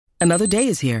Another day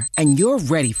is here, and you're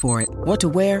ready for it. What to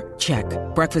wear? Check.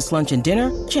 Breakfast, lunch, and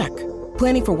dinner? Check.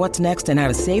 Planning for what's next and how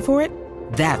to save for it?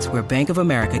 That's where Bank of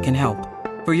America can help.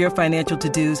 For your financial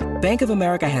to-dos, Bank of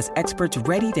America has experts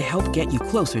ready to help get you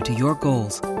closer to your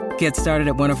goals. Get started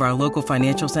at one of our local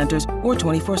financial centers or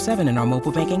 24/7 in our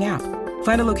mobile banking app.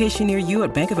 Find a location near you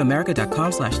at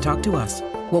bankofamerica.com/talktous.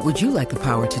 What would you like the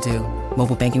power to do?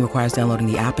 Mobile banking requires downloading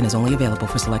the app and is only available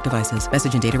for select devices.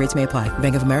 Message and data rates may apply.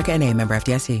 Bank of America N.A., member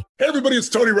FDIC. Hey, everybody, it's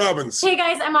Tony Robbins. Hey,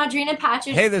 guys, I'm Audrina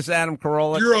Patridge. Hey, this is Adam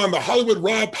Carolla. You're on the Hollywood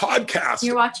Raw podcast.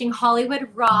 You're watching Hollywood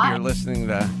Raw. You're listening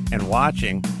to and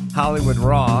watching Hollywood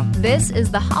Raw. This is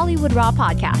the Hollywood Raw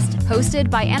podcast, hosted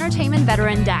by entertainment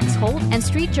veteran Dax Holt and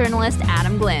street journalist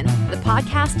Adam Glynn. The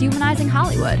podcast humanizing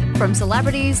Hollywood. From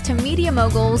celebrities to media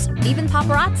moguls, even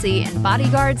paparazzi and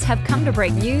bodyguards have come to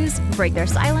break news, break their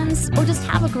silence, or just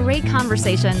have a great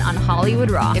conversation on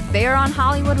Hollywood Raw. If they're on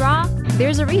Hollywood Raw,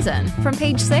 there's a reason. From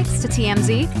Page 6 to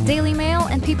TMZ, Daily Mail,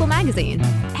 and People Magazine,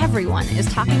 everyone is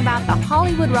talking about the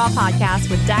Hollywood Raw podcast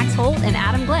with Dax Holt and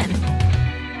Adam Glynn.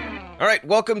 All right,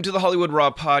 welcome to the Hollywood Raw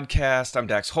podcast. I'm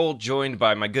Dax Holt, joined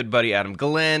by my good buddy Adam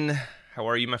Glynn. How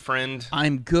are you, my friend?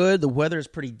 I'm good. The weather is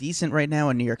pretty decent right now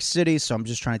in New York City, so I'm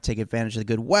just trying to take advantage of the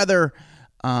good weather.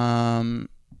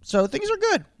 So things are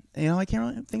good. You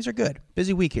know, things are good.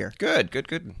 Busy week here.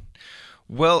 Good.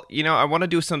 Well, I want to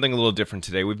do something a little different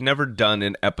today. We've never done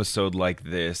an episode like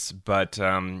this, but,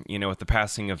 with the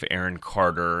passing of Aaron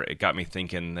Carter, it got me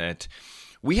thinking that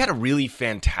we had a really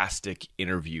fantastic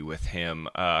interview with him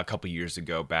a couple years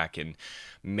ago, back in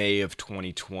May of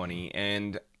 2020,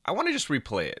 and I want to just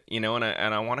replay it, and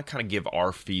I want to kind of give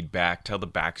our feedback, tell the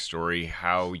backstory,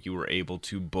 how you were able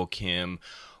to book him,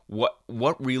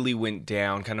 what really went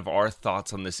down, kind of our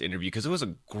thoughts on this interview, because it was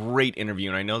a great interview,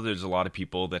 and I know there's a lot of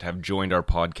people that have joined our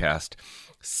podcast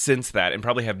since that and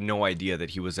probably have no idea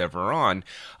that he was ever on.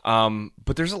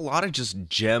 But there's a lot of just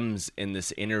gems in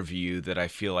this interview that I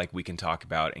feel like we can talk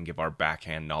about and give our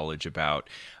backhand knowledge about.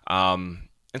 And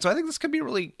so I think this could be a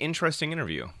really interesting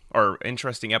interview, or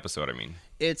interesting episode, I mean.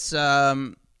 It's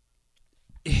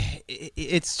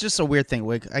just a weird thing.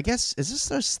 I guess,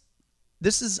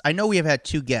 I know we have had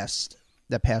two guests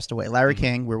that passed away. Larry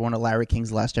King, we were one of Larry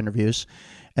King's last interviews.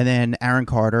 And then Aaron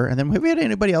Carter. And then have we had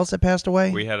anybody else that passed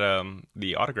away? We had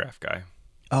the autograph guy.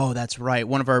 Oh, that's right.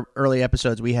 One of our early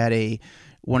episodes, we had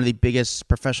one of the biggest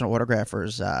professional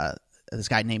autographers, this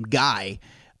guy named Guy,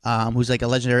 who's like a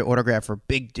legendary autographer,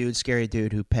 big dude, scary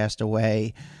dude, who passed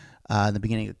away in the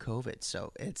beginning of COVID.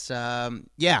 So it's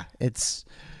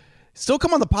still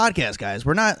come on the podcast, guys.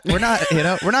 We're not we're not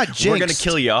jinxed. We're gonna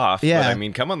kill you off. Yeah,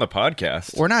 but come on the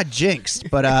podcast. We're not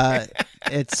jinxed, but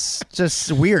it's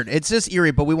just weird. It's just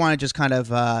eerie. But we want to just kind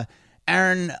of.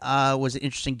 Aaron was an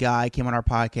interesting guy. Came on our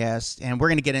podcast, and we're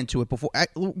gonna get into it.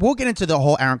 We'll get into the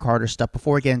whole Aaron Carter stuff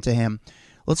before we get into him.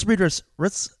 Let's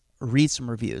read some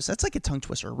reviews. That's like a tongue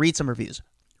twister. Read some reviews.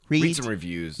 Read some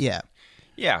reviews. Yeah.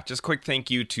 Just quick thank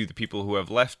you to the people who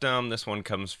have left them. This one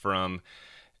comes from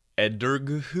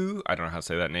Edurghu, I don't know how to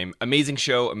say that name. Amazing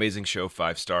show,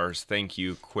 5 stars. Thank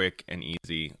you, quick and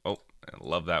easy. Oh, I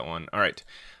love that one. All right,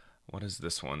 what does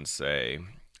this one say?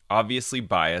 Obviously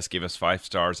biased, gave us 5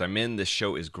 stars. I'm in, this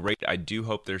show is great. I do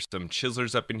hope there's some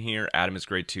chiselers up in here. Adam is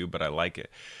great too, but I like it.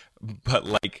 But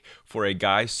for a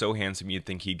guy so handsome, you'd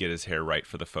think he'd get his hair right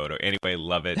for the photo. Anyway,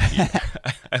 love it.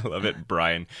 I love it,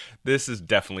 Brian. This is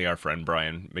definitely our friend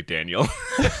Brian McDaniel,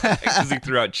 because he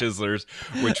threw out Chiselers,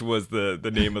 which was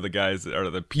the name of the guys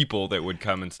or the people that would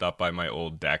come and stop by my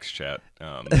old Dax Chat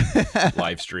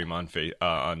live stream on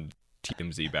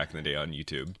TMZ back in the day on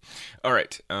YouTube. All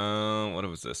right, what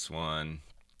was this one?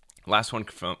 Last one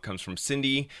comes from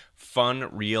Cindy. Fun,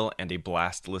 real, and a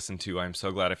blast to listen to. I'm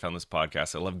so glad I found this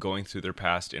podcast. I love going through their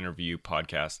past interview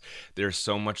podcasts. There's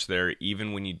so much there,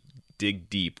 even when you dig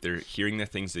deep. They're hearing the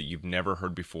things that you've never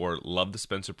heard before. Love the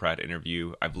Spencer Pratt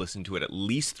interview. I've listened to it at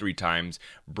least 3 times.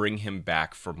 Bring him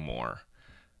back for more.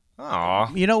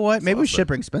 Aw. You know what? Maybe we should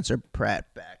bring Spencer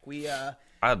Pratt back.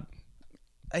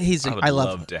 I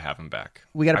love to have him back.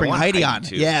 We got to bring Heidi on.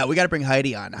 Too. Yeah, we got to bring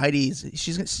Heidi on.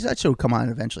 She's actually come on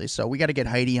eventually, so we got to get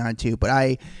Heidi on too.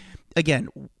 But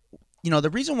the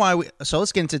reason why so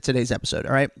let's get into today's episode.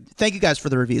 All right, thank you guys for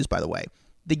the reviews, by the way.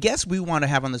 The guests we want to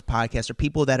have on this podcast are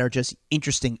people that are just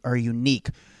interesting or unique.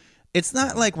 It's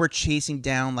not like we're chasing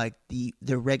down like the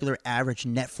regular average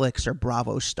Netflix or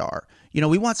Bravo star.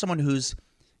 We want someone who's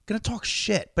gonna talk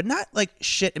shit, but not like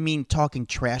shit. I mean, talking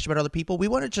trash about other people. We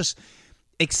want to just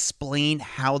explain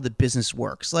how the business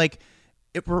works. Like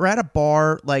if we're at a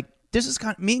bar, like this is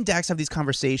me and Dax have these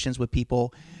conversations with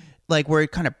people, like where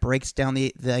it kind of breaks down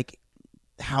the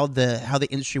how the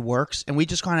industry works, and we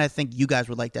just kind of think you guys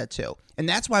would like that too. And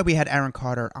that's why we had Aaron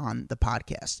Carter on the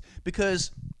podcast,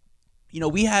 because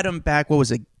we had him back. What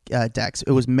was it, Dex?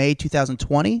 It was May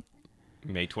 2020.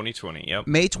 May 2020. Yep.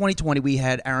 May 2020. We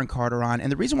had Aaron Carter on,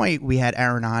 and the reason why we had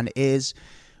Aaron on is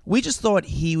we just thought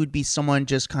he would be someone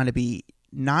just kind of be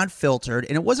non-filtered,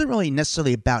 and it wasn't really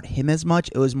necessarily about him as much.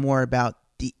 It was more about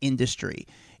the industry,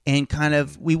 and kind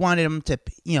of we wanted him to,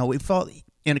 we felt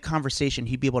in a conversation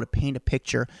he'd be able to paint a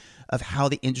picture of how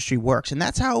the industry works. And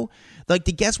that's how, like,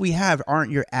 the guests we have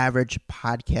aren't your average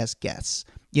podcast guests.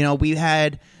 We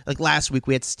had, like, last week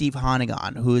we had Steve Honig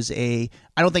on, who's I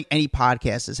don't think any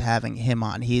podcast is having him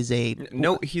on.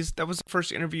 That was the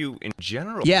first interview in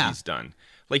general he's done.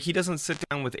 Like, he doesn't sit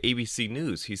down with ABC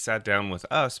News. He sat down with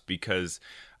us because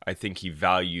I think he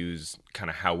values kind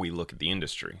of how we look at the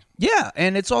industry. Yeah,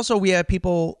 and it's also, we have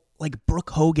people like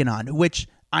Brooke Hogan on, which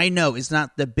I know is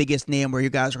not the biggest name where you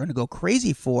guys are going to go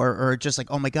crazy for, or just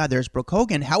like, oh my God, there's Brooke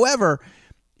Hogan. However,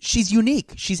 she's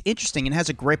unique. She's interesting and has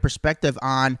a great perspective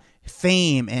on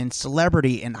fame and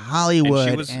celebrity and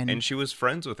Hollywood. And she was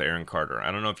friends with Aaron Carter. I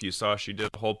don't know if you saw, she did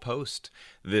a whole post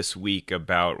this week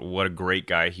about what a great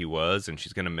guy he was, and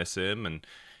she's going to miss him. And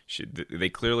they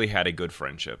clearly had a good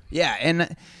friendship. Yeah,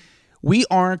 and we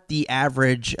aren't the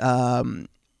average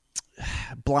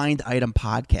blind item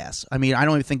podcast. I mean, I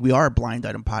don't even think we are a blind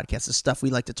item podcast. The stuff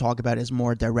we like to talk about is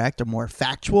more direct or more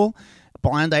factual.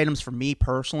 Blind items, for me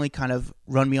personally, kind of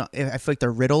run me. I feel like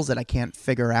they're riddles that I can't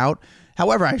figure out.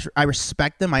 However, I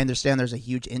respect them. I understand there's a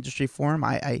huge industry for them.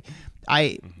 I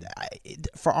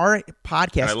for our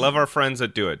podcast, and I love our friends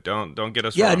that do it. Don't get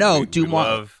us wrong. Yeah, no, we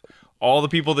love all the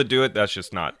people that do it. That's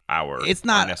just not it's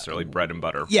not necessarily bread and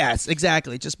butter. Yes,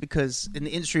 exactly. Just because in the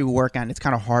industry we work on, it's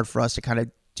kind of hard for us to kind of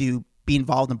be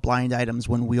involved in blind items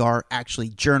when we are actually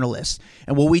journalists.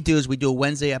 And what we do is we do a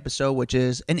Wednesday episode, which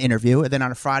is an interview, and then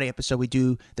on a Friday episode we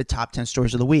do the top 10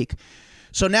 stories of the week.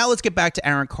 So now let's get back to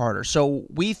Aaron Carter. So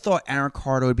we thought Aaron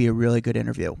Carter would be a really good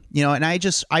interview. And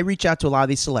I reach out to a lot of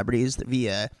these celebrities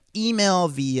via email,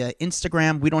 via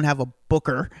Instagram. We don't have a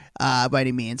booker by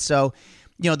any means. So,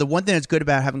 the one thing that's good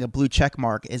about having a blue check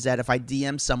mark is that if I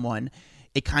DM someone,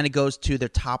 it kind of goes to the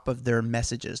top of their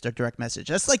messages, their direct message.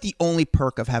 That's like the only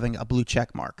perk of having a blue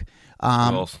check mark.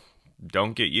 Well,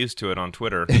 don't get used to it on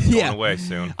Twitter. It's going away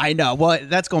soon. I know. Well,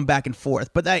 that's going back and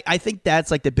forth. But I think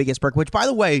that's like the biggest perk, which, by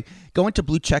the way, going to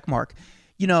blue check mark,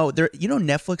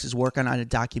 Netflix is working on a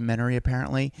documentary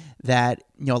apparently that,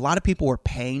 a lot of people were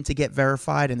paying to get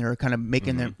verified, and they're kind of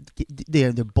making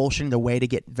they're bullshitting their way to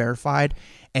get verified.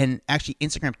 And actually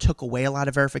Instagram took away a lot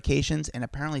of verifications, and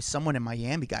apparently someone in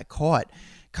Miami got caught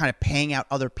kind of paying out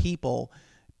other people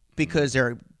because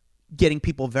they're getting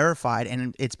people verified,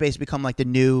 and it's basically become like the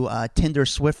new Tinder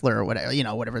Swindler or whatever,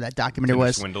 whatever that documentary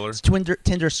was. Swindler. It's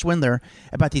Tinder Swindler,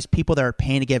 about these people that are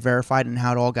paying to get verified and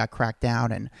how it all got cracked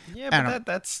down. And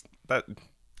that's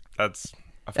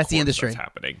the industry. That's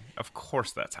happening. Of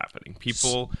course, that's happening.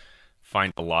 People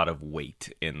find a lot of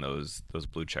weight in those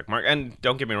blue check marks. And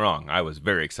don't get me wrong, I was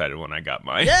very excited when I got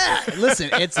mine. Yeah, listen,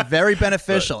 it's very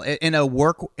beneficial in a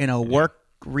work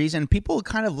reason. People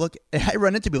kind of look, I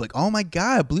run into people like, oh my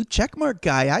God, blue checkmark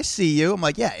guy, I see you. I'm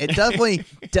like, yeah, it definitely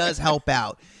does help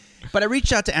out. But I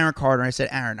reached out to Aaron Carter and I said,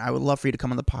 Aaron, I would love for you to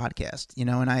come on the podcast,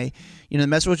 and the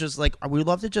message was just like, we'd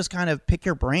love to just kind of pick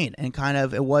your brain, and kind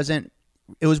of, it was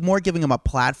more giving him a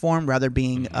platform rather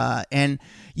being, and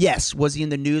yes, was he in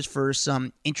the news for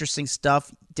some interesting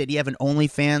stuff? Did he have an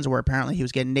OnlyFans where apparently he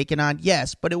was getting naked on?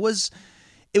 Yes, but it was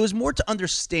more to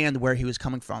understand where he was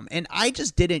coming from. And I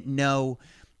just didn't know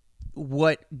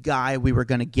what guy we were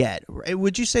going to get.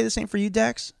 Would you say the same for you,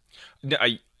 Dex? No,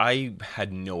 I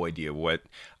had no idea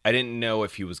I didn't know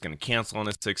if he was going to cancel on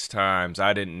us 6 times.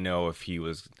 I didn't know if he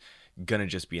was going to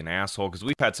just be an asshole, because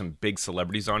we've had some big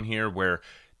celebrities on here where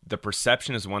the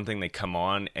perception is one thing, they come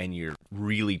on and you're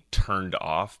really turned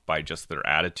off by just their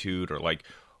attitude, or like,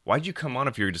 why'd you come on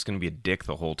if you're just going to be a dick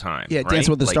the whole time? Yeah, right?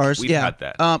 Dancing with the Stars. We've had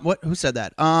that. Who said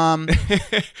that?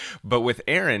 But with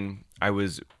Aaron, I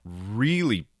was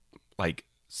really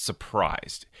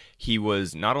surprised. He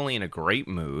was not only in a great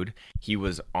mood, he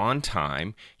was on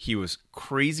time, he was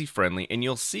crazy friendly, and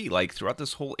you'll see throughout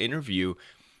this whole interview,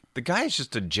 the guy is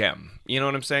just a gem. You know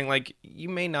what I'm saying? You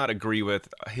may not agree with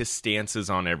his stances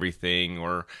on everything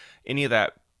or any of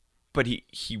that, but he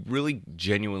really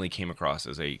genuinely came across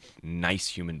as a nice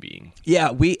human being.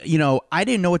 Yeah, I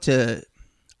didn't know what to...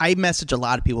 I messaged a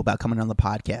lot of people about coming on the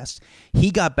podcast.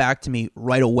 He got back to me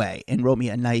right away and wrote me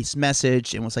a nice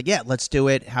message and was like, yeah, let's do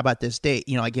it. How about this date?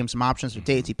 I gave him some options for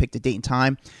dates. He picked a date and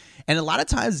time. And a lot of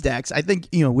times, Dex, I think,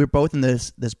 we're both in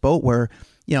this boat where,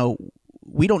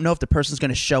 we don't know if the person's going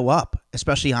to show up,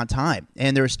 especially on time.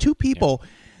 And there's two people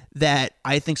that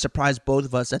I think surprised both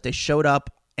of us that they showed up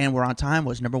and were on time.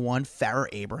 Was number one, Farrah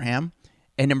Abraham,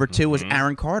 and number two was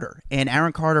Aaron Carter. And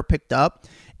Aaron Carter picked up,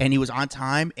 and he was on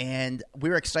time, and we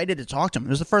were excited to talk to him. It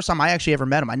was the first time I actually ever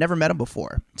met him. I never met him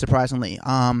before, surprisingly.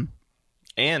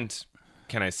 And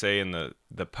can I say in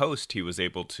the post,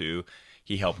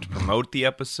 he helped promote the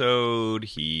episode.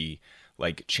 He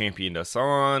championed us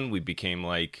on. We became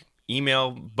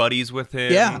email buddies with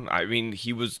him. Yeah. I mean,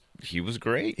 he was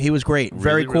great. He was great.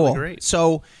 Very really, cool. Really great.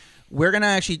 So we're going to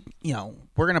actually,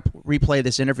 we're going to replay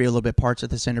this interview, a little bit parts of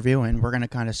this interview, and we're going to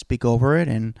kind of speak over it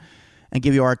and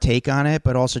give you our take on it,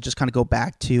 but also just kind of go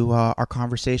back to our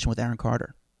conversation with Aaron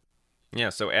Carter. Yeah,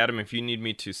 so Adam, if you need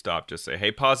me to stop, just say,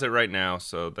 hey, pause it right now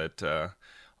so that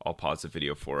I'll pause the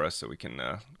video for us so we can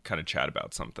kind of chat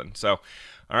about something. So,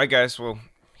 all right, guys, well,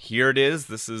 here it is.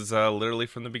 This is literally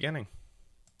from the beginning.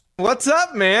 What's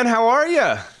up, man? How are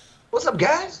you? What's up,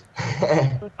 guys?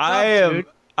 I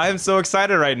am so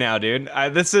excited right now, dude.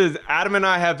 This is Adam and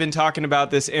I have been talking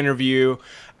about this interview.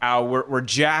 We're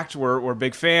jacked. We're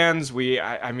big fans.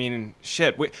 I mean,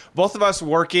 shit. Both of us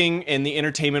working in the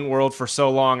entertainment world for so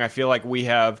long. I feel like we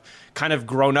have kind of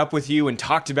grown up with you and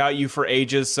talked about you for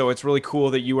ages. So it's really cool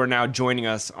that you are now joining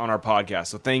us on our podcast.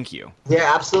 So thank you.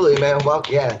 Yeah, absolutely, man. Well,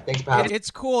 yeah, thanks for having me.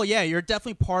 It's cool. Yeah, you're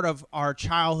definitely part of our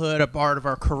childhood, a part of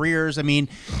our careers. I mean,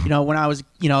 when I was,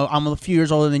 I'm a few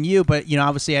years older than you, but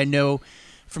obviously I know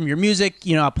from your music,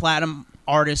 a platinum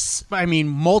artists, I mean,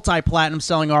 multi-platinum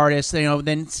selling artists,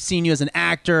 then seeing you as an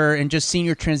actor and just seeing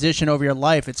your transition over your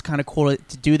life, it's kind of cool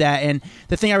to do that. And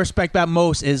the thing I respect about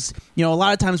most is, a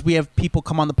lot of times we have people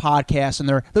come on the podcast and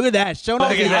they're, look at that, showing off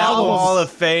the albums. Wall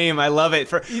of Fame. I love it.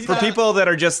 For people that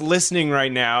are just listening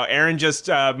right now, Aaron just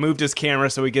moved his camera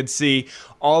so we could see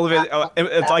all of it.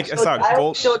 It's like it's not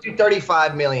gold. I showed you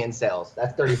 35 million sales.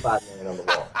 That's 35 million on the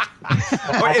wall.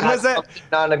 Wait, was that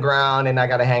on the ground, and I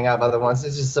got to hang up other ones.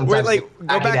 It's just sometimes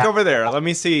go back over there. Let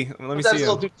me see. It's a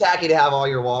little too tacky to have all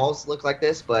your walls look like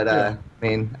this, but I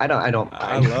mean, I don't.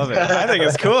 I love it. I think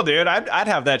it's cool, dude. I'd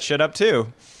have that shit up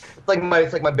too. It's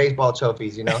like my baseball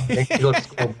trophies, They can go to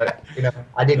school, but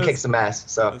I did kick some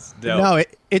ass. So no,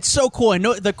 it's so cool. And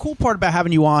the cool part about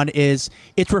having you on is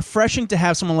it's refreshing to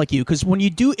have someone like you, because when you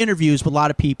do interviews with a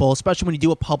lot of people, especially when you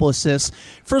do a publicist,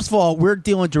 first of all, we're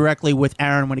dealing directly with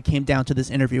Aaron when it came down to this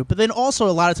interview. But then also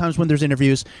a lot of times when there's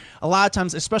interviews, a lot of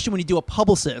times, especially when you do a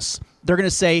publicist, they're going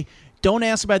to say, don't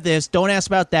ask about this, don't ask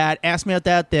about that, ask me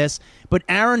about this. But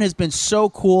Aaron has been so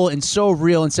cool and so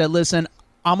real and said, listen,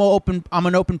 I'm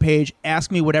an open page.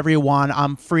 Ask me whatever you want.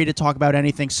 I'm free to talk about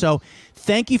anything. So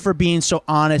thank you for being so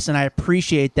honest, and I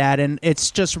appreciate that. And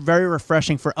it's just very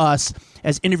refreshing for us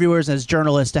as interviewers, as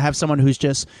journalists, to have someone who's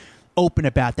just open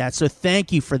about that. So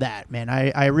thank you for that, man.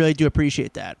 I really do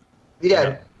appreciate that.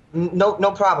 Yeah,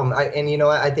 no problem.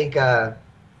 I think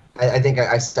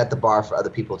I set the bar for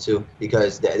other people too,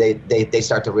 because they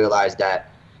start to realize that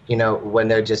when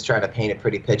they're just trying to paint a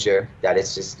pretty picture, that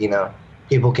it's just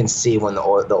people can see when the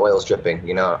oil's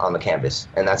dripping, on the canvas,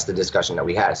 and that's the discussion that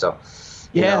we had. So,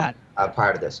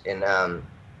 prior to this, and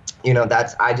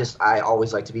I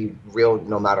always like to be real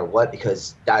no matter what,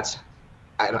 because I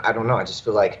don't know. I just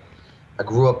feel like I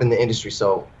grew up in the industry,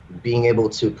 so being able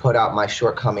to put out my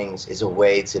shortcomings is a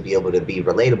way to be able to be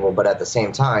relatable. But at the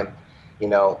same time,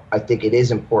 I think it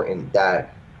is important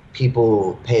that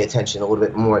people pay attention a little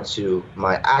bit more to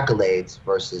my accolades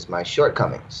versus my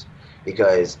shortcomings,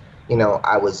 because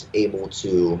I was able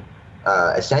to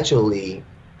essentially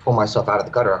pull myself out of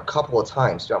the gutter a couple of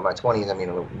times throughout my 20s. I mean,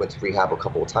 I went to rehab a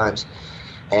couple of times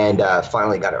and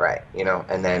finally got it right,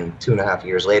 And then 2.5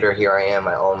 years later, here I am.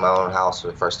 I own my own house for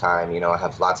the first time. I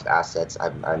have lots of assets.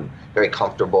 I'm very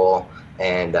comfortable,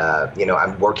 and,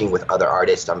 I'm working with other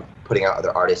artists. I'm putting out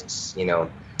other artists,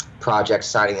 projects,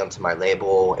 signing them to my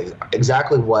label.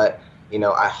 Exactly what,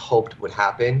 I hoped would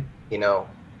happen,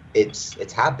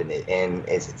 It's happening, and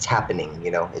it's happening.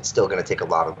 It's still going to take a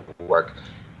lot of work,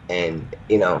 and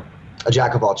a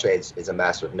jack of all trades is a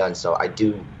master of none. So I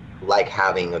do like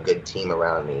having a good team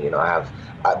around me. I have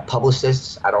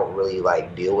publicists. I don't really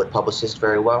deal with publicists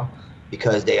very well,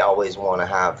 because they always want to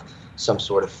have some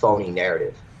sort of phony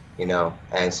narrative,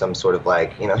 and some sort of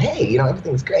hey,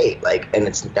 everything's great, and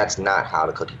that's not how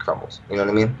the cookie crumbles. You know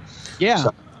what I mean? Yeah.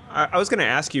 So, I was going to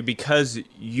ask you, because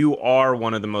you are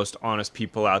one of the most honest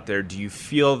people out there, do you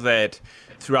feel that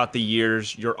throughout the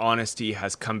years your honesty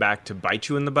has come back to bite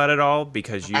you in the butt at all?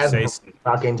 Because you say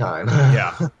fucking time.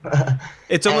 Yeah.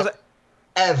 It's almost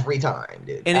every time,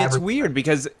 dude. And it's weird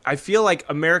because I feel like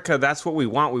America, that's what we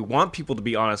want. We want people to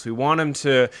be honest. We want them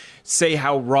to say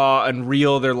how raw and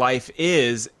real their life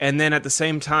is. And then at the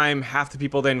same time, half the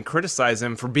people then criticize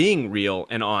them for being real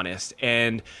and honest.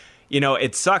 And,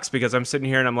 it sucks because I'm sitting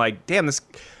here and I'm like, damn, this,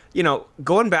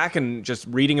 going back and just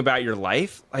reading about your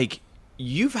life, like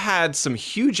you've had some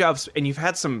huge ups and you've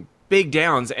had some big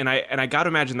downs. And I got to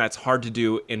imagine that's hard to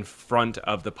do in front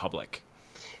of the public.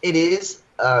 It is.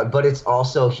 But it's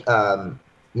also,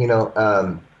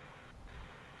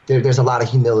 there's a lot of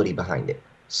humility behind it.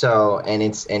 So, and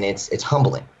it's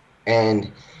humbling,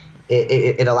 and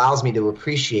it allows me to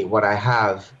appreciate what I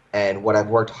have and what I've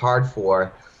worked hard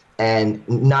for, and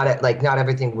not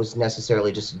everything was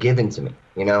necessarily just given to me,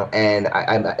 And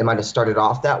I might have started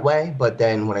off that way, but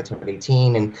then when I turned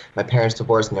 18 and my parents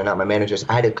divorced and they're not my managers,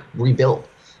 I had to rebuild,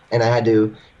 and I had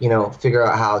to, figure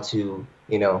out how to,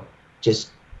 just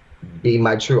be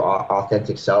my true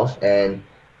authentic self. And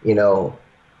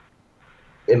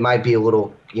it might be a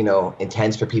little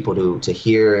intense for people to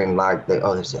hear, and like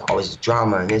oh, there's always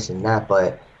drama and this and that,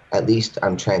 but at least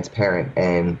I'm transparent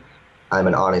and I'm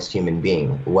an honest human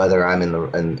being, whether I'm in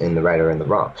the right or in the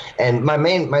wrong. And my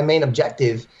main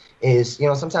objective is,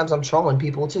 sometimes I'm trolling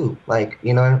people too. Like,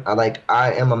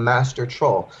 I am a master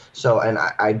troll. So, and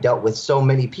I dealt with so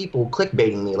many people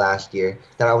clickbaiting me last year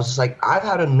that I was just like, I've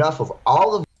had enough of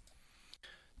all of.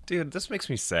 Dude, this makes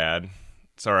me sad.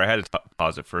 Sorry, I had to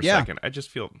pause it for a second. I just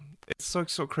feel it's so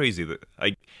crazy that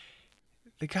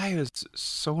the guy is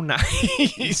so nice.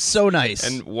 He's so nice.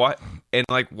 And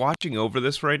watching over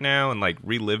this right now and like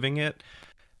reliving it,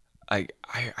 I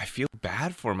feel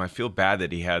bad for him. I feel bad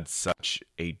that he had such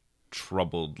a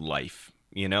troubled life,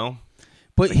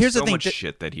 But here's the thing: much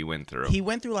shit that he went through. He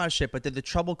went through a lot of shit, but did the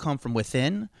trouble come from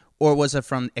within, or was it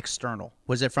from external?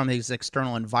 Was it from his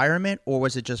external environment, or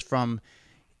was it just from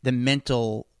the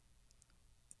mental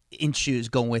issues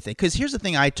going with it? Because here's the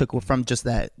thing I took from just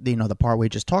that, the part we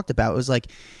just talked about, was like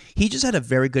he just had a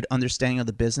very good understanding of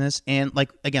the business. And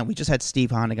like, again, we just had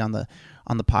Steve Honig on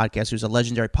the podcast, who's a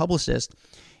legendary publicist.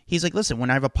 He's like, listen,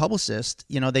 when I have a publicist,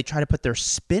 they try to put their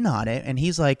spin on it, and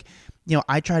he's like,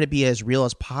 I try to be as real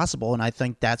as possible, and I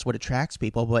think that's what attracts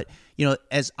people. But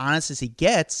as honest as he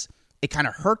gets, it kind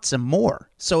of hurts him more.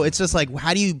 So it's just like,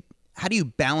 how do you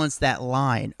balance that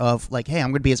line of like, hey, I'm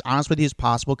going to be as honest with you as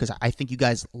possible because I think you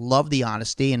guys love the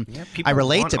honesty, and I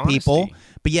relate to people. Honesty.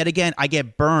 But yet again, I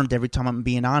get burned every time I'm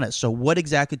being honest. So what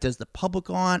exactly does the public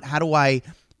want? How do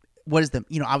what is the,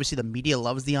 obviously the media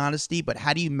loves the honesty, but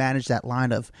how do you manage that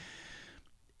line of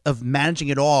managing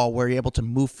it all where you're able to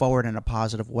move forward in a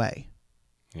positive way?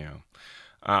 Yeah.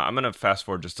 I'm going to fast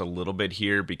forward just a little bit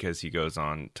here because he goes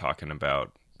on talking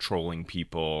about trolling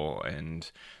people,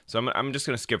 and so I'm just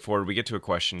going to skip forward. We get to a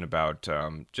question about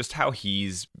just how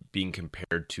he's being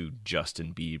compared to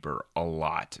Justin Bieber a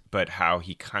lot, but how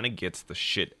he kind of gets the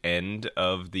shit end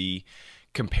of the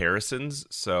comparisons.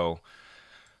 So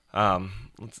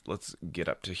let's get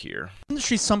up to here. In the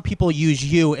industry, some people use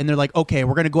you and they're like, okay,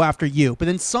 we're going to go after you. But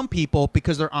then some people,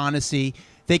 because they're honesty,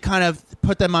 they kind of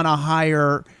put them on a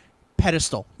higher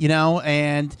pedestal,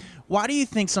 and why do you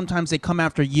think sometimes they come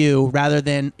after you rather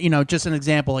than, just an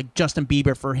example like Justin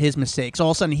Bieber for his mistakes?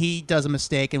 All of a sudden he does a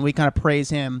mistake and we kind of praise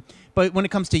him. But when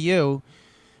it comes to you,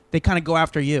 they kind of go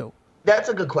after you. That's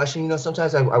a good question.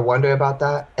 Sometimes I wonder about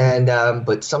that. And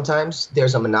but sometimes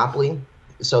there's a monopoly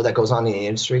so that goes on in the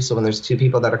industry. So when there's two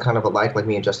people that are kind of alike, like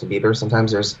me and Justin Bieber,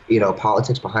 sometimes there's,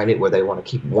 politics behind it where they want to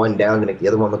keep one down to make the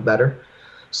other one look better.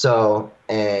 So,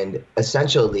 and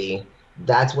essentially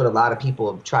that's what a lot of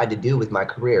people have tried to do with my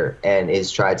career, and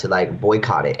is tried to like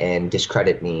boycott it and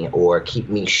discredit me or keep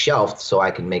me shelved so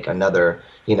I can make another,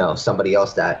 somebody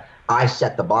else that I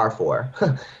set the bar for,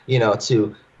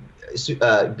 to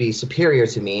be superior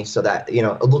to me so that,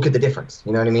 look at the difference.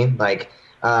 You know what I mean? Like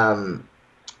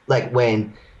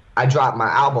when I dropped my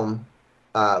album,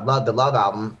 the Love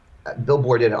album,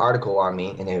 Billboard did an article on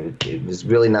me, and it was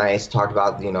really nice, talked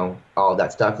about, all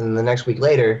that stuff. And then the next week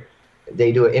later,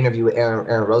 they do an interview with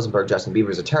Aaron Rosenberg, Justin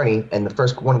Bieber's attorney, and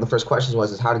one of the first questions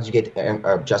was, how did you get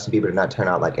Justin Bieber to not turn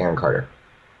out like Aaron Carter?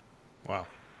 Wow.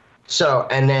 So,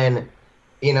 and then,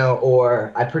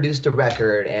 or I produced a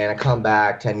record and I come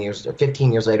back 10 years or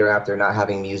 15 years later after not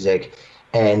having music,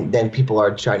 and then people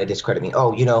are trying to discredit me.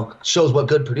 Oh, shows what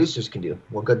good producers can do.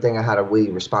 Well, good thing I had a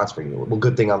witty response for you. Well,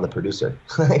 good thing I'm the producer.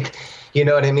 Like, you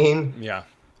know what I mean? Yeah.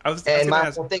 Whole thing.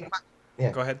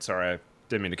 Yeah. Go ahead. Sorry, I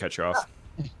didn't mean to cut you off.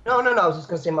 No. I was just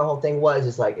gonna say my whole thing was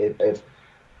is like if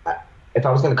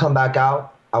I was gonna come back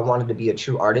out, I wanted to be a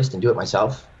true artist and do it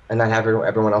myself, and not have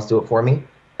everyone else do it for me.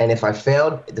 And if I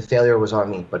failed, the failure was on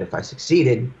me. But if I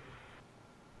succeeded,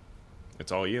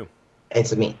 It's all you.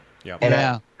 It's me. Yeah. And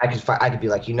Yeah. I could be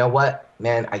like, you know what,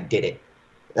 man, I did it.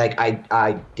 Like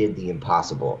I did the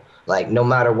impossible. Like no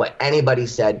matter what anybody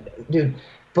said, dude.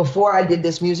 Before I did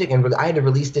this music, and I had to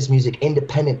release this music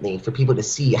independently for people to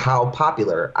see how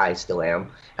popular I still am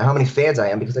and how many fans I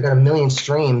am, because I got 1 million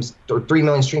streams or 3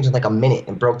 million streams in like a minute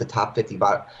and broke the top 50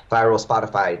 viral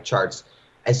Spotify charts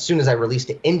as soon as I released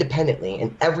it independently.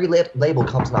 And every label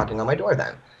comes knocking on my door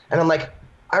then. And I'm like,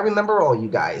 I remember all you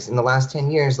guys in the last 10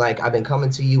 years. Like, I've been coming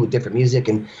to you with different music,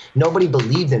 and nobody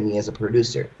believed in me as a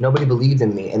producer. Nobody believed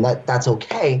in me, and that's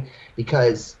okay,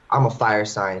 because I'm a fire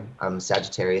sign. I'm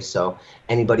Sagittarius, so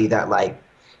anybody that, like,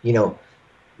 you know,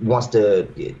 wants to,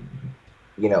 you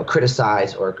know,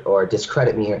 criticize or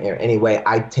discredit me in any way,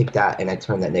 I take that and I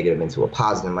turn that negative into a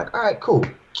positive. I'm like, all right, cool.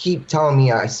 Keep telling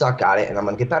me I suck at it, and I'm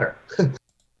going to get better. All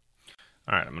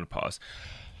right, I'm going to pause.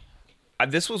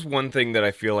 This was one thing that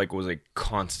I feel like was a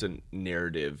constant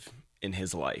narrative in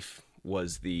his life,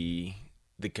 was the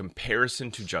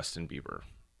comparison to Justin Bieber.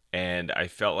 And I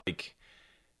felt like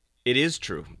it is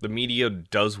true. The media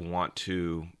does want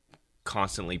to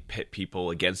constantly pit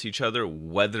people against each other,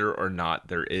 whether or not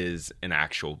there is an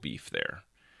actual beef there.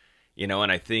 You know,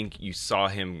 and I think you saw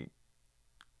him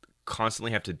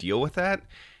constantly have to deal with that.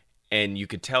 And you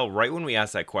could tell right when we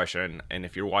asked that question, and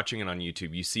if you're watching it on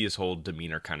YouTube, you see his whole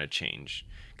demeanor kind of change.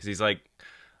 Because he's like,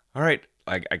 all right,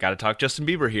 I got to talk Justin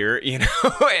Bieber here, you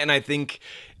know? And I think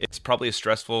it's probably a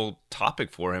stressful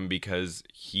topic for him, because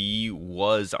he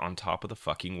was on top of the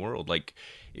fucking world. Like,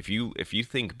 if you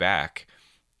think back,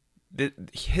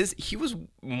 he was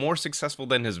more successful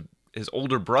than his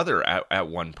older brother at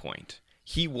one point.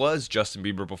 He was Justin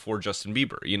Bieber before Justin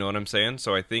Bieber. You know what I'm saying?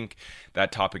 So I think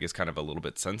that topic is kind of a little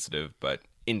bit sensitive, but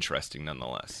interesting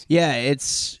nonetheless. Yeah,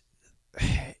 it's...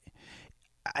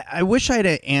 I wish I had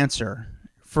an answer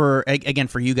for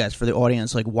you guys, for the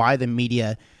audience, like why the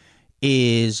media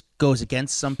goes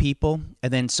against some people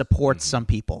and then supports some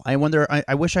people. I wonder.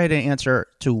 I wish I had an answer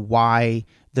to why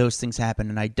those things happen,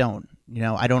 and I don't. You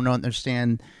know, I don't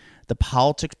understand the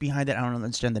politics behind it. I don't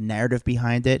understand the narrative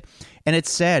behind it. And it's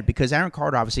sad, because Aaron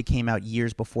Carter obviously came out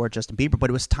years before Justin Bieber, but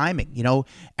it was timing. You know,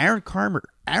 Aaron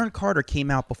Carter came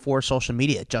out before social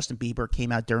media. Justin Bieber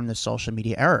came out during the social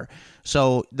media era.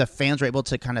 So the fans were able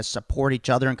to kind of support each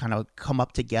other and kind of come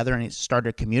up together, and it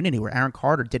started a community where Aaron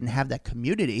Carter didn't have that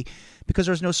community because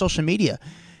there was no social media.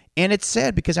 And it's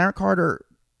sad, because Aaron Carter,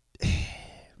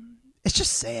 it's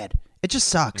just sad. It just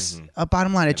sucks. Mm-hmm.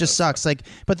 Bottom line, it just sucks. Like,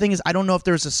 but the thing is, I don't know if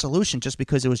there's a solution, just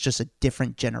because it was just a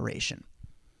different generation.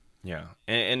 Yeah,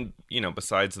 and you know,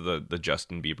 besides the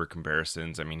Justin Bieber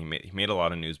comparisons, I mean, he made a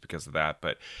lot of news because of that.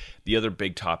 But the other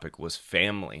big topic was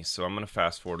family. So I'm going to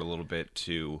fast forward a little bit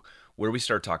to where we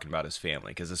start talking about his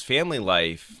family, because his family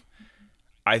life,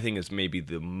 I think, is maybe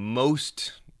the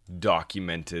most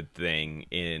documented thing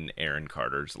in Aaron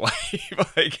Carter's life.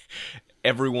 Like,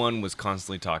 everyone was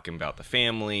constantly talking about the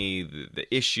family, the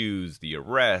issues, the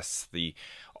arrests,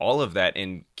 all of that.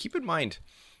 And keep in mind,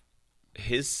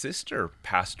 his sister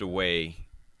passed away,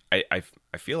 I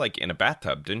feel like, in a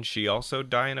bathtub. Didn't she also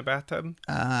die in a bathtub?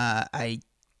 I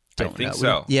think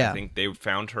so. Yeah. I think they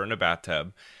found her in a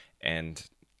bathtub, and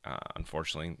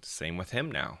unfortunately, same with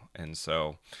him now. And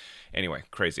so, anyway,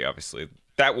 crazy, obviously.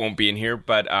 That won't be in here,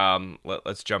 but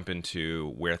let's jump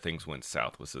into where things went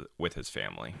south with his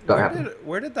family.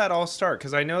 Where did that all start?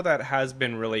 Because I know that has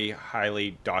been really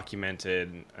highly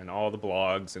documented in all the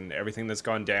blogs and everything that's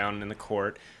gone down in the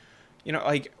court. You know,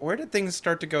 like, where did things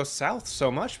start to go south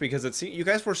so much? Because you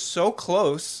guys were so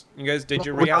close. You guys did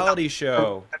your reality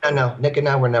show. No, Nick and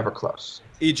I were never close.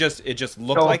 It just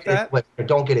looked like that?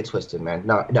 Don't get it twisted, man.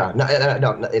 No,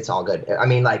 it's all good. I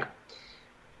mean, like,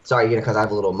 sorry, because I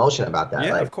have a little emotion about that.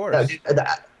 Yeah, like, of course.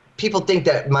 People think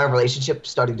that my relationship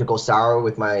started to go sour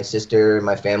with my sister and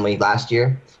my family last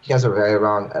year. You guys are very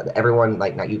wrong. Everyone,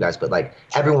 like, not you guys, but like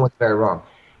everyone was very wrong.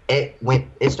 It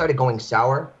started going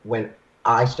sour when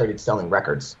I started selling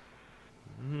records.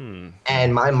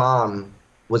 And my mom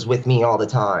was with me all the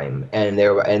time, and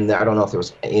I don't know if there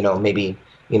was, maybe,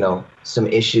 some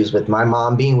issues with my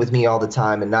mom being with me all the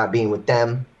time and not being with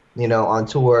them, on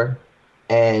tour,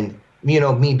 and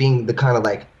me being the kind of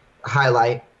like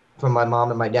highlight from my mom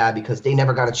and my dad, because they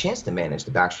never got a chance to manage the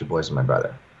Backstreet Boys and my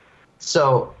brother.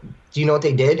 So do you know what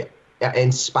they did?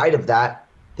 In spite of that,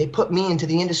 they put me into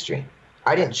the industry.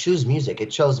 I didn't choose music. It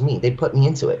chose me. They put me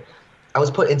into it. I was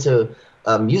put into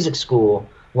music school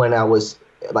when I was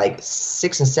like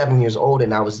 6 and 7 years old,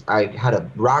 and I had a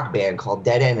rock band called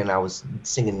Dead End, and I was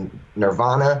singing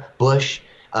Nirvana, Bush,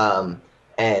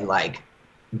 and like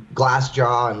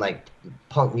Glassjaw, and like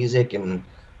punk music, and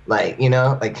like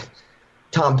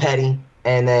Tom Petty.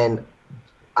 And then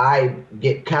I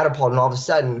get catapulted, and all of a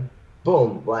sudden,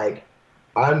 boom, like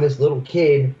I'm this little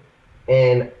kid,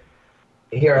 and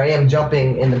here I am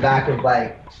jumping in the back of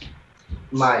like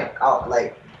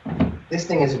this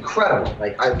thing is incredible.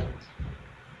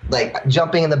 Like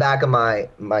jumping in the back of my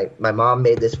mom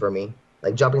made this for me.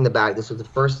 Like jumping in the back. This was the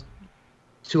first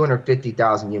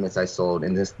 250,000 units I sold,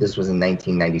 and this was in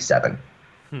 1997.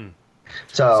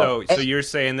 So you're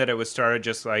saying that it was started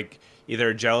just like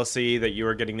either jealousy that you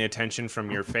were getting the attention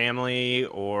from your family,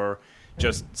 or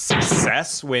just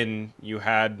success when you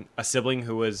had a sibling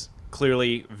who was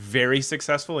clearly very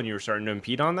successful and you were starting to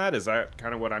impede on that? Is that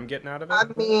kind of what I'm getting out of it? I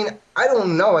mean, I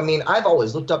don't know. I mean, I've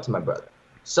always looked up to my brother.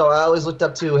 So I always looked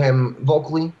up to him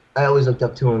vocally. I always looked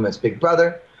up to him as big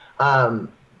brother.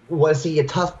 Was he a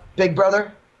tough big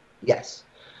brother? Yes.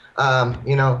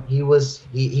 You know, he was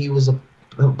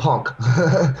a punk.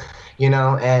 You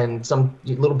know, and some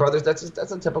little brothers, that's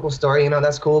a typical story, you know,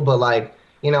 that's cool. But like,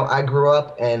 you know, I grew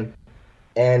up and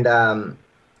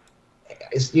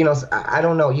it's, you know, I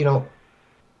don't know, you know,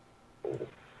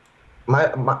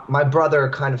 my brother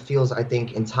kind of feels, I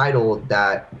think, entitled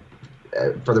that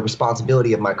for the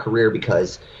responsibility of my career,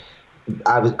 because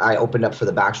I opened up for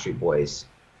the Backstreet Boys.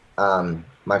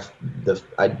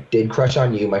 I did Crush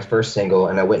on You, my first single,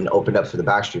 and I went and opened up for the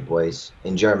Backstreet Boys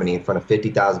in Germany in front of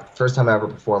 50,000. First time I ever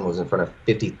performed was in front of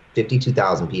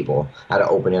 52,000 people at an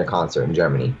open air concert in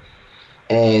Germany,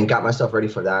 and got myself ready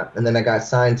for that. And then I got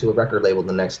signed to a record label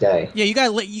the next day. Yeah,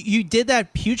 you did that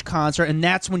huge concert, and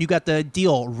that's when you got the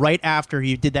deal right after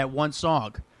you did that one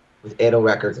song with Edo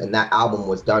Records, and that album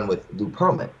was done with Lou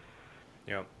Pearlman.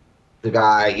 Yep. The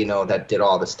guy, you know, that did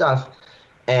all the stuff.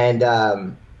 And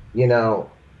you know,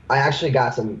 I actually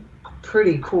got some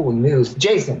pretty cool news.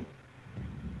 Jason,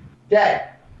 Dad.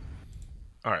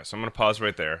 All right, so I'm going to pause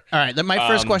right there. All right, then my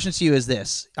first question to you is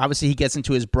this. Obviously, he gets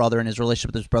into his brother and his relationship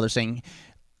with his brother, saying,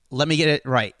 let me get it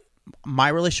right. My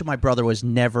relationship with my brother was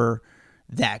never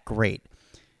that great.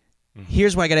 Mm-hmm.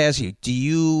 Here's what I got to ask you. Do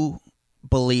you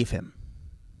believe him?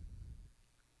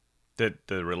 That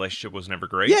the relationship was never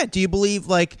great? Yeah, do you believe,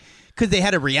 like, because they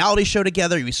had a reality show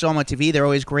together, you saw them on TV, they're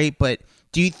always great, but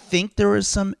do you think there was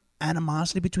some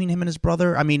animosity between him and his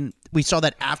brother? I mean, we saw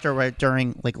that after, right,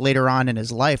 during, like, later on in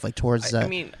his life, like, towards... I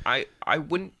mean, I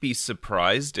wouldn't be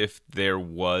surprised if there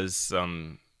was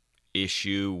some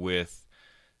issue with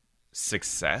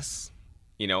success,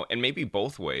 you know, and maybe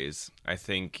both ways. I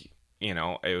think, you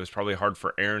know, it was probably hard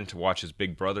for Aaron to watch his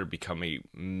big brother become a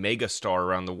mega star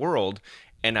around the world,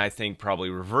 and I think probably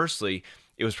reversely,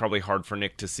 it was probably hard for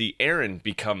Nick to see Aaron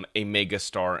become a mega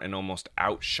star and almost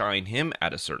outshine him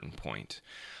at a certain point.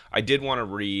 I did want to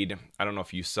read, I don't know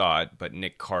if you saw it, but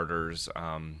Nick Carter's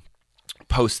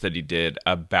post that he did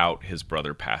about his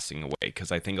brother passing away,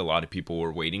 because I think a lot of people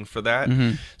were waiting for that.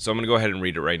 Mm-hmm. So I'm going to go ahead and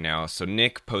read it right now. So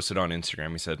Nick posted on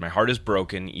Instagram, he said, "My heart is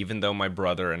broken. Even though my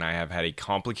brother and I have had a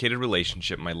complicated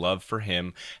relationship, my love for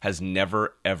him has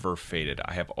never, ever faded.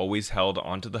 I have always held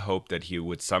onto the hope that he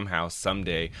would somehow,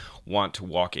 someday, want to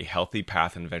walk a healthy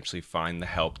path and eventually find the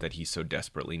help that he so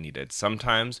desperately needed.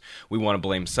 Sometimes we want to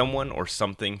blame someone or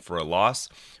something for a loss,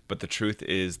 but the truth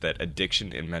is that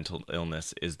addiction and mental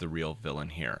illness is the real villain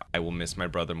here. I will miss my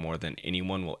brother more than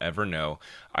anyone will ever know.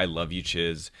 I love you,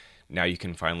 Chiz. Now you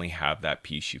can finally have that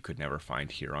peace you could never find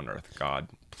here on earth. God,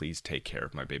 please take care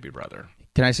of my baby brother."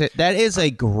 Can I say, that is a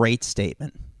great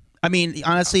statement. I mean,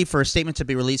 honestly, for a statement to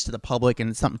be released to the public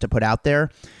and something to put out there,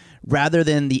 rather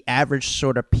than the average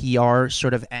sort of PR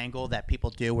sort of angle that people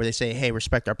do where they say, hey,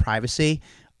 respect our privacy,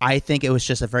 I think it was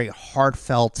just a very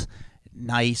heartfelt,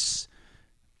 nice...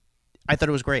 I thought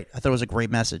it was great. I thought it was a great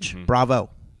message. Mm-hmm.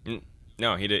 Bravo.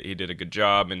 No, he did a good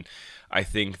job, and I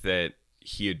think that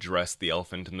he addressed the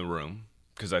elephant in the room,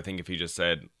 because I think if he just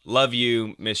said, love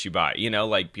you, miss you, bye, you know,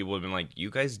 like, people would have been like,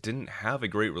 you guys didn't have a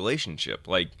great relationship.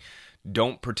 Like,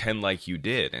 don't pretend like you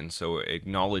did. And so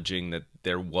acknowledging that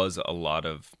there was a lot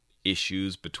of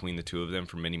issues between the two of them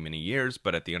for many, many years,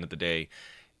 but at the end of the day,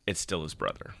 it's still his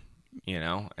brother, you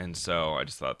know? And so I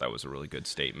just thought that was a really good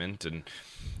statement. And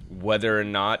whether or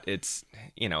not it's,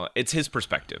 you know, it's his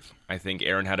perspective. I think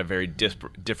Aaron had a very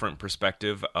different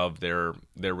perspective of their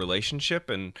relationship,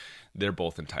 and they're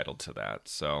both entitled to that.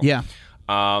 So yeah.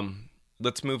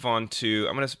 Let's move on to,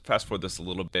 I'm going to fast forward this a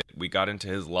little bit. We got into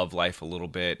his love life a little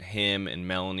bit. Him and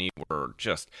Melanie were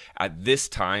just, at this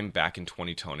time back in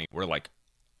 2020, we're like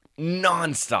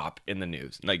nonstop in the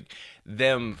news. Like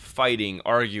them fighting,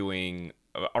 arguing,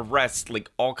 arrests,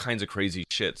 like all kinds of crazy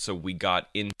shit. So we got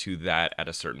into that at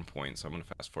a certain point. So I'm going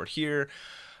to fast forward here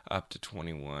up to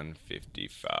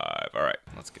 21:55. All right,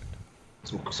 let's get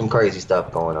some crazy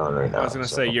stuff going on right now. I was going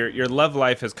to say your love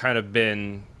life has kind of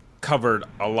been covered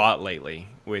a lot lately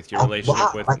with your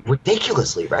relationship with like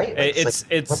ridiculously, right? Like,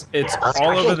 it's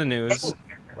all over the news.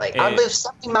 Like I live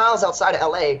 70 miles outside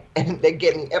of LA, and they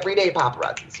get me everyday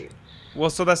paparazzis here. Well,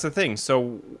 so that's the thing.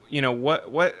 So, you know,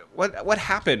 what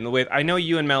happened with, I know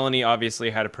you and Melanie obviously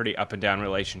had a pretty up and down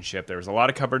relationship. There was a lot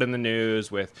of covered in the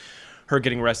news with her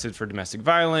getting arrested for domestic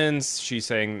violence. She's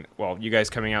saying, well, you guys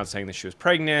coming out saying that she was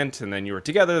pregnant, and then you were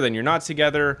together, then you're not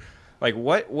together. Like,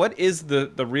 what is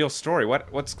the real story?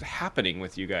 What's happening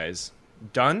with you guys?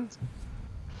 Done?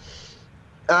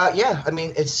 Yeah, I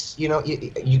mean, it's, you know,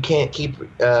 you can't keep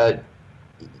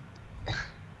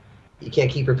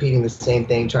repeating the same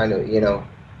thing, trying to, you know,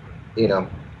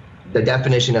 the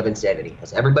definition of insanity,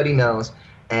 as everybody knows.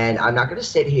 And I'm not going to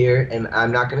sit here and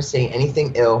I'm not going to say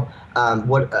anything ill.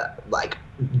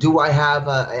 Do I have,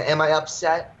 am I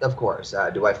upset? Of course.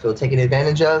 Do I feel taken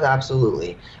advantage of?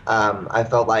 Absolutely. I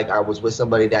felt like I was with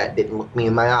somebody that didn't look me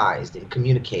in my eyes, didn't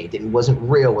communicate, wasn't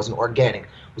real, wasn't organic,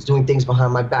 was doing things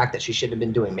behind my back that she shouldn't have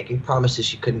been doing, making promises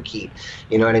she couldn't keep.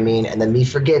 You know what I mean? And then me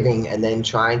forgiving and then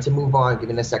trying to move on,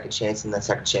 giving a second chance, and that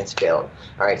second chance failed.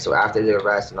 All right, so after the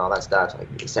arrest and all that stuff,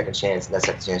 like the second chance, and that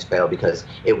second chance failed because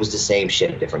it was the same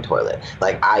shit, different toilet.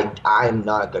 Like I'm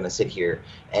not gonna sit here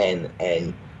and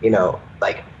you know,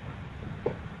 like,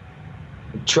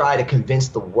 try to convince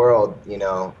the world, you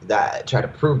know, try to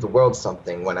prove the world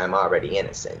something when I'm already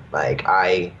innocent. Like,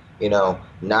 I'm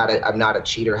not a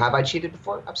cheater. Have I cheated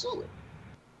before? Absolutely.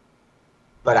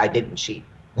 But I didn't cheat.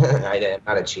 I'm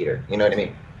not a cheater. You know what I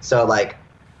mean? So, like...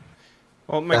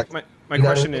 Well, my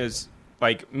question is,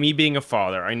 like, me being a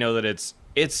father, I know that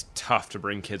it's tough to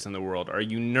bring kids in the world. Are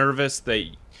you nervous that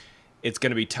it's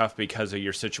going to be tough because of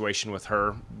your situation with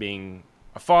her being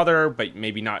a father, but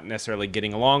maybe not necessarily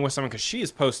getting along with someone? Because she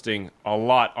is posting a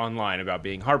lot online about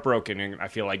being heartbroken and I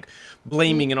feel like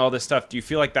blaming and all this stuff. Do you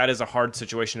feel like that is a hard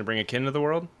situation to bring a kid into the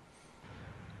world?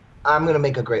 I'm going to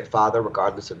make a great father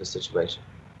regardless of the situation.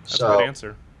 That's a good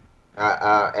answer.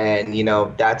 And, you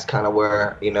know, that's kind of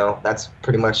where, you know, that's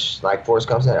pretty much like Forrest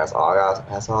Gump said. That's all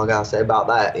I got to say about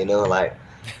that, you know, like,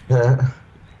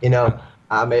 you know,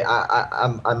 I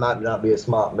might not be a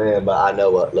smart man, but I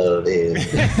know what love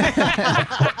is.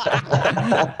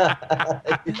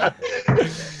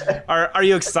 Are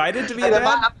you excited to be a dad?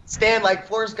 I stand like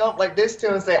Forrest Gump like this too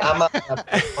and say, I'm not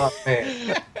a smart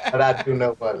man, but I do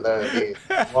know what love is.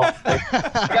 I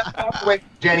gotta walk away from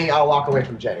Jenny, I'll walk away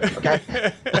from Jenny, okay?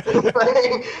 You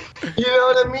know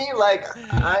what I mean? Like,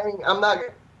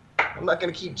 I'm not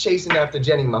going to keep chasing after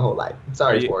Jenny my whole life.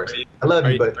 Sorry, Forrest. I love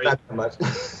you, but not so much.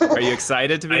 Are you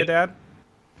excited to be a dad?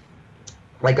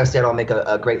 Like I said, I'll make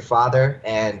a great father.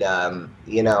 And,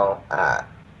 you know,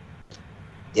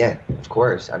 yeah, of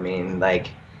course. I mean, like,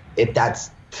 if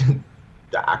that's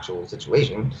the actual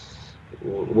situation,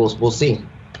 we'll see.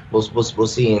 We'll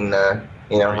see in,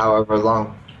 you know, however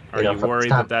long. Are you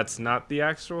worried that that's not the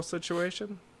actual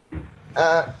situation?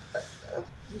 What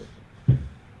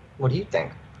do you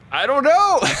think? I don't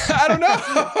know. I don't know.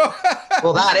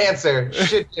 Well, that answer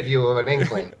should give you an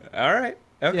inkling. All right.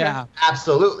 Okay. Yeah.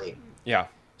 Absolutely. Yeah.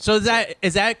 So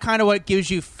is that kind of what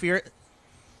gives you fear?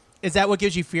 Is that what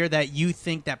gives you fear, that you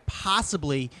think that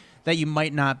possibly that you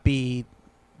might not be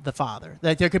the father,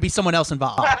 that there could be someone else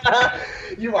involved?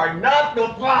 You are not the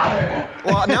father.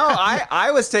 Well, no,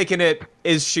 I was taking it,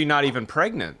 is she not even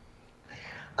pregnant?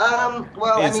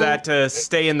 Well, is that to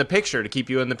stay in the picture, to keep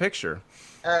you in the picture?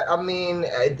 I mean,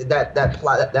 that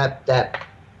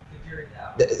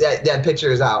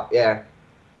picture is out. Yeah.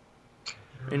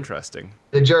 Interesting.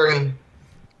 The jury.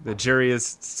 The jury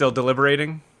is still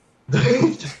deliberating.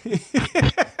 The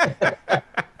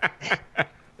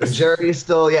jury is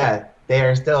still, yeah. They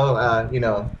are still, you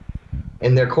know,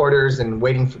 in their quarters and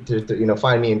waiting to you know,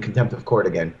 find me in contempt of court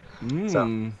again.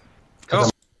 So.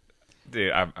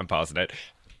 Dude, I'm pausing it.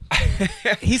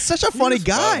 He's such a funny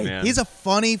guy. Fun, he's a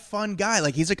funny, fun guy.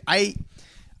 Like, he's like, I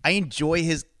enjoy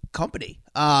his company.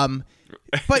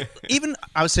 But even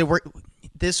I would say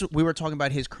we were talking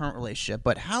about his current relationship,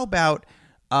 but how about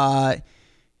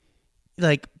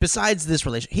like, besides this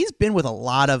relationship, he's been with a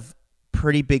lot of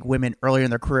pretty big women earlier in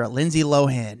their career. Lindsay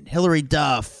Lohan, Hilary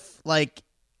Duff. Like,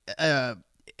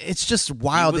 it's just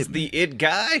wild. He was the it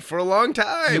guy for a long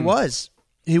time. He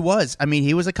was. I mean,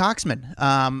 he was a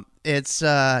coxman. It's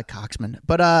coxman.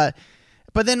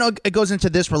 But then it goes into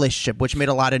this relationship, which made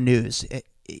a lot of news.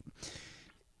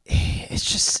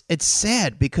 It's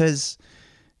sad because,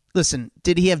 listen,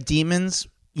 did he have demons?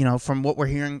 You know, from what we're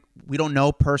hearing, we don't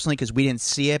know personally because we didn't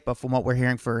see it, but from what we're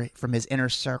hearing from his inner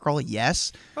circle,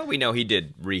 yes. Well, we know he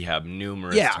did rehab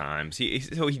numerous times.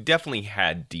 So he definitely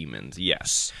had demons,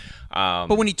 yes.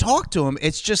 But when you talk to him,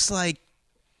 it's just like,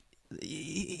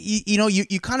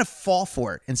 you kind of fall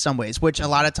for it in some ways, which a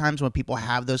lot of times when people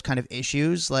have those kind of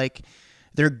issues, like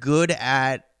they're good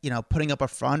at, putting up a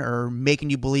front or making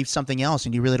you believe something else,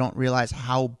 and you really don't realize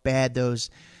how bad those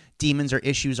demons or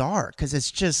issues are, because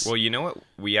it's just... Well, you know what?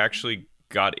 We actually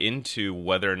got into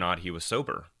whether or not he was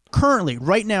sober. Currently,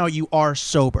 right now, you are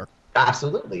sober.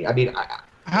 Absolutely. I mean,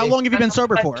 how long have you been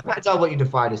sober for? Depends on what you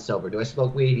define as sober. Do I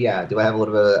smoke weed? Yeah. Do I have a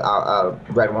little bit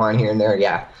of red wine here and there?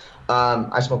 Yeah.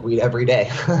 I smoke weed every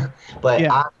day, but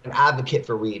I'm an advocate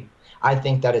for weed. I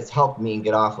think that it's helped me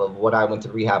get off of what I went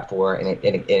to rehab for, and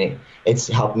it's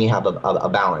helped me have a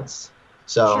balance.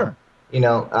 So,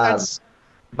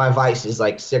 my vice is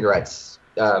like cigarettes,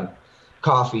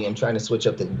 coffee, and trying to switch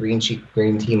up the green tea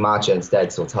matcha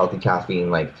instead, so it's healthy caffeine.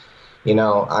 Like,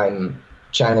 I'm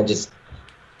trying to just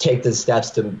take the steps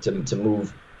to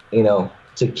move,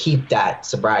 to keep that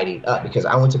sobriety up, because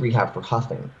I went to rehab for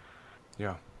huffing.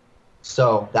 Yeah.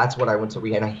 So that's what I went to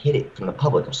rehab, and I hid it from the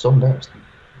public. I was so embarrassed. I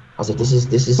was like, this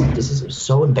is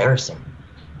so embarrassing.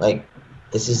 Like,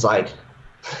 this is like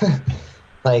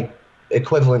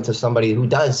equivalent to somebody who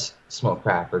does smoke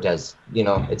crack or does,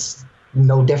 it's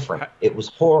no different. It was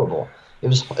horrible. It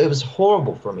was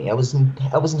horrible for me. I was in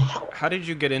hell. How did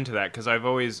you get into that? Because I've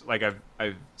always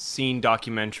I've seen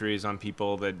documentaries on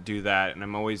people that do that, and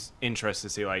I'm always interested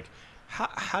to see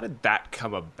how did that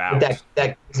come about?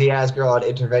 That crazy ass girl on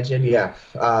Intervention, yeah.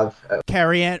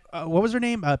 Carrie Ann, what was her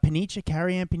name? Peniche,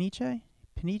 Carrie Ann Peniche.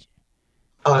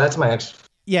 Oh, that's my ex.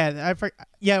 Yeah,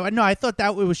 I thought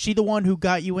that was she the one who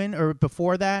got you in, or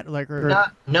before that,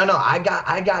 No.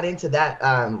 I got into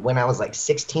that when I was like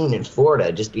 16 in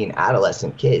Florida, just being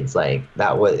adolescent kids. Like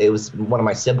it was one of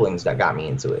my siblings that got me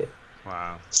into it.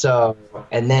 Wow. So,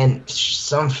 and then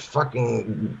some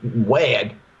fucking way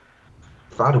I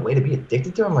found a way to be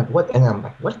addicted to it. I'm like, what? And I'm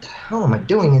like, what the hell am I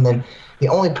doing? And then the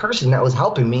only person that was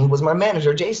helping me was my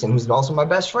manager, Jason, who's also my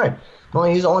best friend.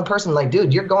 He's the only person like,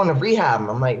 dude, you're going to rehab. And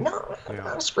I'm like, no, I'm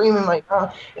not screaming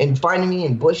and finding me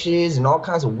in bushes and all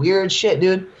kinds of weird shit,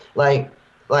 dude. Like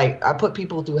I put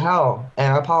people through hell,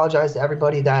 and I apologize to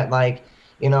everybody that I'm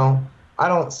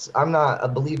not a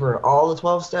believer in all the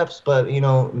 12 steps, but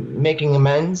making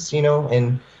amends,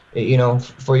 and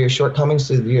for your shortcomings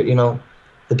to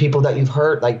the people that you've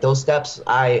hurt, like those steps,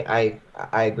 I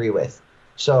agree with.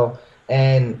 So,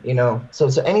 and, so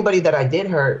anybody that I did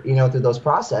hurt, through those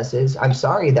processes, I'm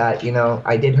sorry that,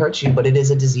 I did hurt you, but it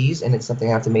is a disease, and it's something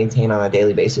I have to maintain on a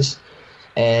daily basis.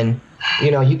 And,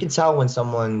 you can tell when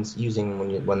someone's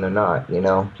using when they're not,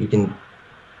 you can,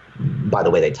 by the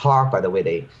way they talk, by the way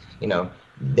they,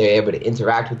 they're able to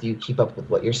interact with you, keep up with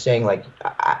what you're saying. Like,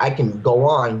 I can go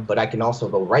on, but I can also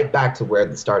go right back to where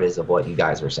the start is of what you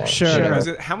guys were saying.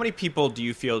 Sure. How many people do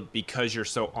you feel, because you're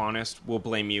so honest, will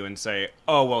blame you and say,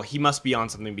 oh, well, he must be on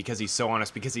something because he's so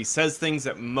honest, because he says things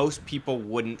that most people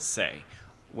wouldn't say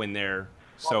when they're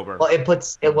sober?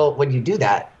 Well, when you do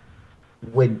that,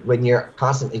 when you're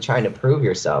constantly trying to prove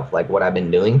yourself, like what I've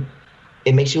been doing,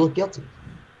 it makes you look guilty.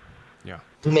 Yeah.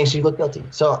 It makes you look guilty.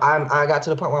 So I got to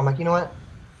the point where I'm like, you know what?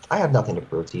 I have nothing to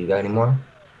prove to you guys anymore.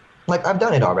 Like, I've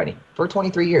done it already. For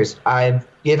 23 years, I've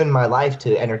given my life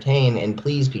to entertain and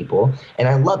please people, and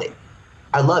I love it.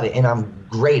 I love it, and I'm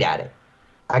great at it.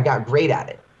 I got great at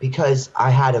it because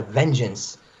I had a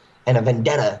vengeance and a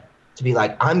vendetta to be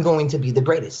like, I'm going to be the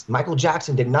greatest. Michael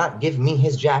Jackson did not give me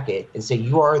his jacket and say,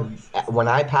 when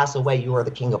I pass away, you are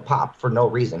the king of pop, for no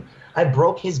reason. I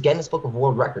broke his Guinness Book of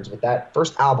World Records with that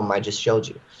first album I just showed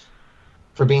you,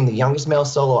 for being the youngest male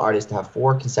solo artist to have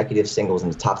 4 consecutive singles in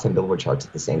the top 10 Billboard charts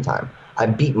at the same time. I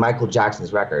beat Michael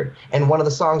Jackson's record. And one of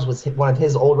the songs was one of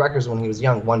his old records when he was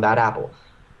young, One Bad Apple.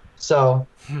 So,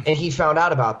 and he found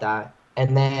out about that.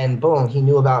 And then, boom, he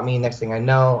knew about me. Next thing I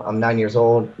know, I'm 9 years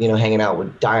old, hanging out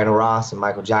with Diana Ross and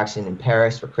Michael Jackson in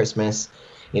Paris for Christmas,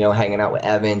 hanging out with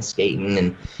Evan, skating.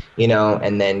 And,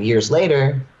 and then years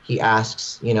later, he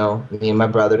asks, me and my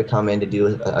brother to come in to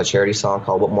do a charity song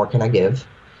called What More Can I Give?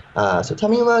 So tell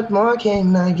me what more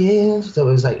can I give? So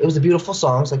it was a beautiful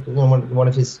song. It's like one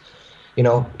of his,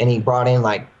 and he brought in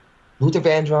like Luther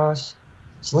Vandross,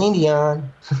 Celine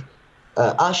Dion,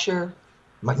 Usher,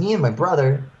 me and my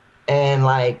brother, and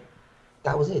like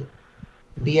that was it.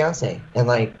 Beyonce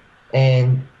and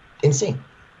NSYNC,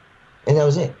 and that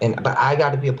was it. But I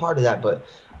got to be a part of that. But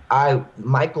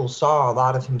Michael saw a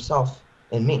lot of himself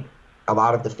in me, a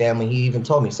lot of the family. He even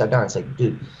told me, sat down, it's like,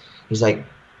 dude, he's like,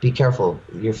 be careful.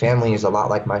 Your family is a lot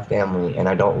like my family, and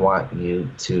I don't want you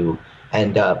to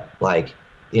end up like,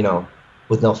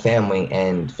 with no family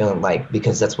and feeling like,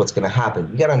 because that's what's going to happen.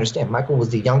 You got to understand, Michael was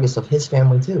the youngest of his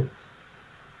family too.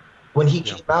 When he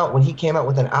came out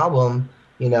with an album,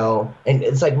 you know, and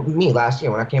it's like me last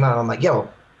year when I came out, I'm like, yo,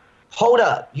 hold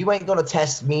up, you ain't gonna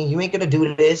test me, you ain't gonna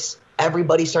do this.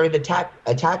 Everybody started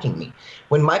attacking me.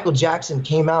 When Michael Jackson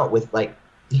came out with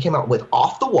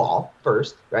Off the Wall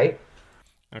first, right?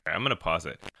 Okay, I'm gonna pause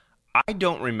it. I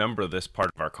don't remember this part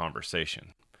of our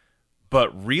conversation,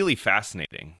 but really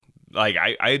fascinating. Like,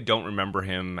 I don't remember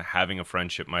him having a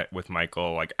friendship with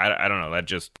Michael. Like, I don't know, that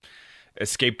just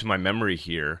escaped my memory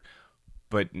here.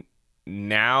 But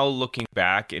now looking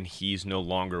back and he's no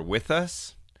longer with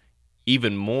us,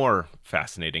 even more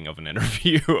fascinating of an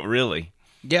interview, really.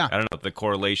 Yeah. I don't know, the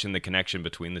correlation, the connection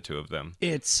between the two of them.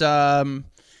 It's just,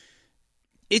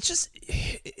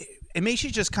 it makes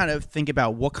you just kind of think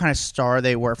about what kind of star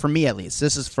they were. For me, at least,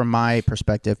 this is from my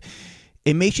perspective.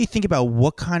 It makes you think about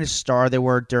what kind of star they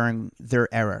were during their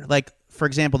era. Like, for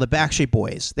example, the Backstreet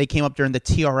Boys, they came up during the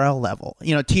TRL level.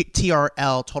 You know,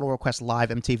 TRL, Total Request Live,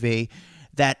 MTV,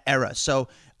 that era. So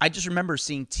I just remember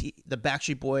seeing the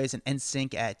Backstreet Boys and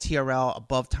NSYNC at TRL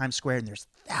above Times Square, and there's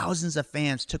thousands of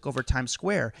fans took over Times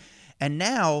Square. And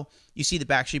now you see the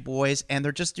Backstreet Boys, and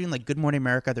they're just doing like Good Morning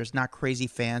America. There's not crazy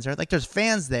fans. There's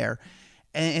fans there.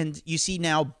 And you see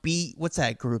now what's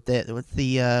that group with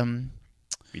the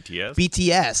BTS?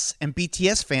 BTS. And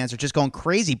BTS fans are just going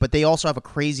crazy, but they also have a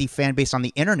crazy fan base on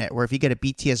the internet where if you get a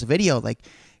BTS video, like,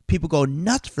 people go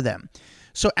nuts for them.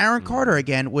 So Aaron Carter,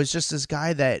 again, was just this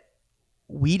guy that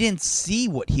we didn't see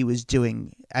what he was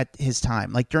doing at his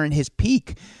time, like during his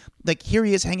peak. Like, here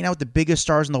he is hanging out with the biggest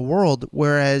stars in the world,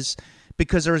 whereas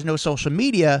because there was no social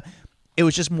media, it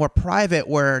was just more private,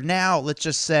 where now, let's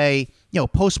just say, you know,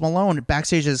 Post Malone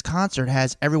backstage at his concert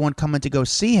has everyone coming to go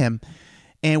see him.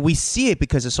 And we see it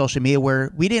because of social media,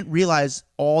 where we didn't realize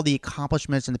all the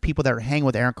accomplishments and the people that were hanging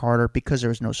with Aaron Carter because there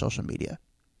was no social media.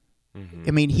 Mm-hmm.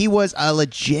 I mean, he was a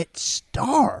legit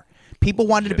star. People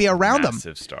wanted to be around him.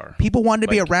 Massive star. People wanted to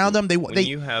be around him. When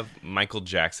you have Michael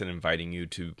Jackson inviting you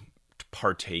to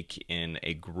partake in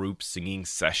a group singing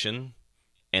session,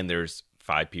 and there's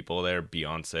 5 people there,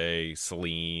 Beyonce,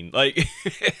 Celine, like,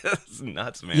 it's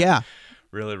nuts, man. Yeah.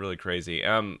 Really, really crazy.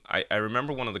 I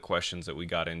remember one of the questions that we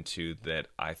got into that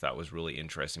I thought was really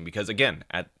interesting, because again,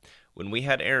 when we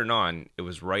had Aaron on, it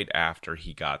was right after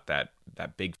he got that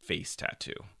big face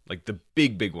tattoo, like the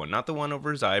big one, not the one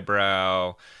over his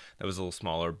eyebrow that was a little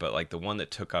smaller, but like the one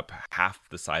that took up half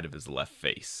the side of his left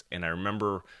face. And I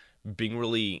remember being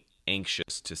really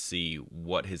anxious to see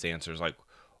what his answers, like,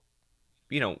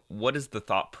 you know, what is the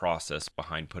thought process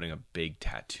behind putting a big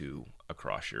tattoo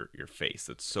across your face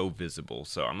that's so visible?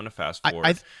 So I'm going to fast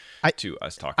forward to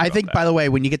us talking about think, that. by the way,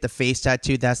 when you get the face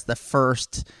tattoo, that's the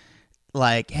first,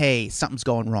 like, hey, something's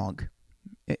going wrong,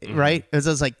 right? It's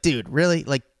just like, dude, really?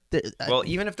 Like, well,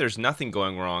 even if there's nothing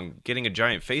going wrong, getting a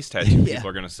giant face tattoo, people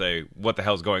are going to say, what the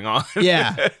hell's going on?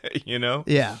 Yeah. You know?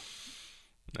 Yeah.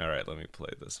 All right, let me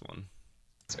play this one.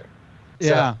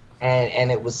 Yeah.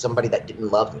 And it was somebody that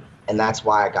didn't love me, and that's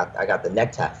why I got the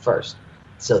neck tat first.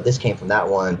 So this came from that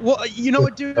one. Well, you know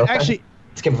what, dude? Actually,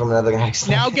 this came from another guy.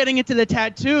 Now getting into the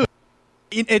tattoo,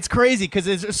 it's crazy because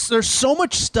there's so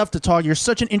much stuff to talk. You're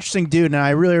such an interesting dude, and I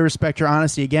really respect your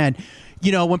honesty. Again,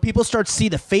 you know, when people start to see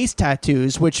the face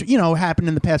tattoos, which, you know, happened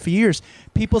in the past few years,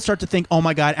 people start to think, oh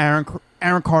my God,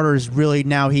 Aaron Carter is really,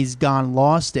 now he's gone,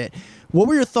 lost it. What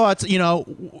were your thoughts, you know,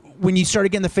 when you started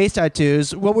getting the face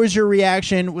tattoos? What was your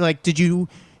reaction? Like, did you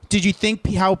think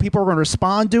how people were going to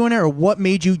respond doing it, or what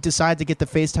made you decide to get the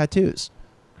face tattoos?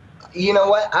 You know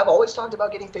what? I've always talked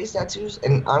about getting face tattoos,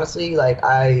 and honestly, like,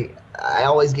 I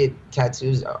always get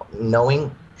tattoos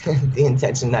knowing the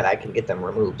intention that I can get them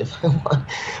removed if I want.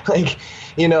 Like,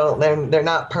 you know, they're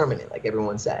not permanent like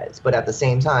everyone says, but at the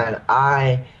same time,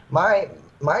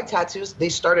 my tattoos, they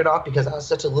started off because I was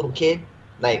such a little kid,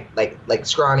 like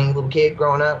scrawny little kid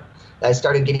growing up. I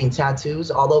started getting tattoos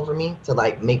all over me to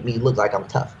like make me look like I'm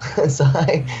tough. so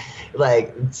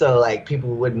people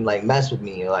wouldn't like mess with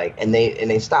me, like, and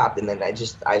they stopped. And then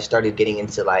I started getting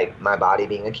into like my body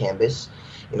being a canvas.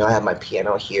 You know, I have my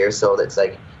piano here, so that's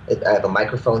like I have a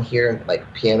microphone here,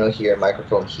 like piano here,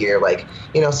 microphone here, like,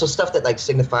 you know, so stuff that like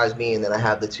signifies me. And then I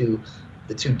have the two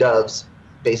doves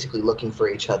basically looking for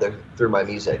each other through my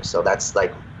music. So that's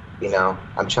like, you know,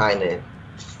 I'm trying to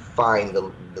find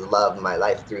the love of my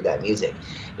life through that music,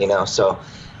 you know. So,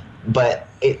 but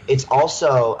it's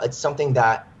something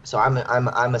that, so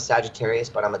I'm a Sagittarius,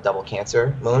 but I'm a double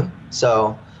Cancer moon.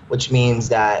 So, which means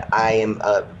that I am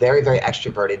very, very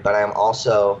extroverted, but I am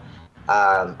also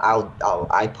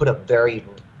I put up very,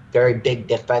 very big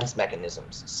defense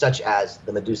mechanisms, such as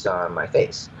the Medusa on my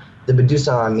face. The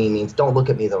Medusa on me means don't look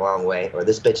at me the wrong way, or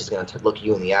this bitch is going to look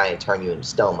you in the eye and turn you into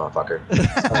stone, motherfucker.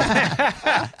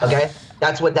 Okay?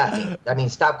 That's what that means. That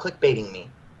means stop clickbaiting me,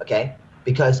 okay?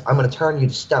 Because I'm going to turn you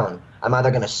to stone. I'm either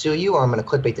going to sue you or I'm going to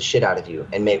clickbait the shit out of you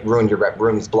and ruin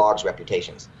these blogs'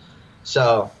 reputations.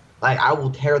 So, like, I will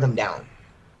tear them down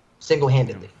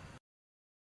single-handedly.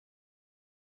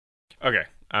 Okay,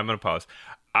 I'm going to pause.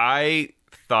 I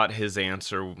thought his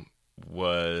answer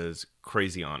was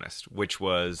crazy honest, which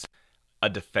was a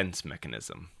defense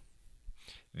mechanism.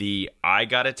 I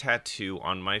got a tattoo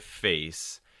on my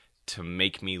face to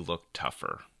make me look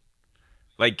tougher.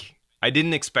 Like, I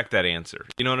didn't expect that answer.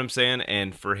 You know what I'm saying?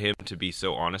 And for him to be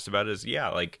so honest about it is, yeah,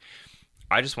 like,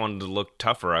 I just wanted to look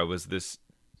tougher. I was this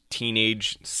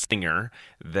teenage singer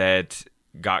that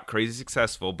got crazy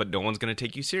successful, but no one's going to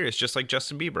take you serious, just like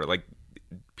Justin Bieber. Like,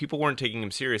 people weren't taking him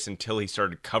serious until he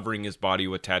started covering his body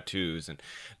with tattoos and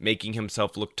making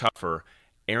himself look tougher.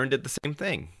 Aaron did the same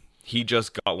thing. He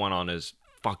just got one on his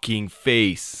fucking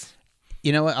face.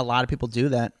 You know what? A lot of people do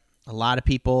that. A lot of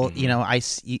people, you know,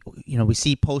 we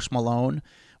see Post Malone.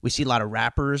 We see a lot of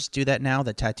rappers do that now,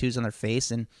 the tattoos on their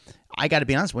face. And I got to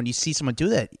be honest, when you see someone do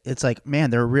that, it's like,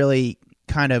 man, they're really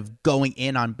kind of going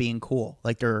in on being cool.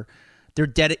 Like they're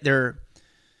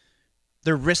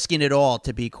risking it all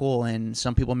to be cool. And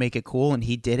some people make it cool, and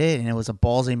he did it, and it was a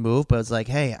ballsy move. But it's like,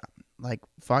 hey, like,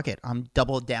 fuck it. I'm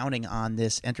double downing on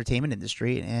this entertainment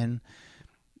industry, and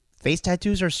face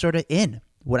tattoos are sort of in.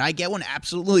 Would I get one?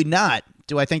 Absolutely not.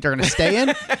 Do I think they're going to stay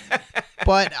in?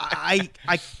 But I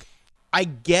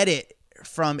get it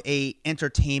from a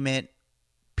entertainment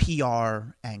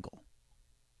PR angle.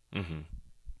 Mm-hmm.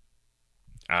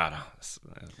 I don't know. It's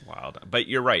wild. But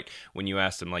you're right. When you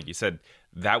asked him, like you said,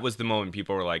 that was the moment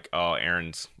people were like, oh,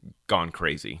 Aaron's gone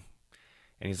crazy.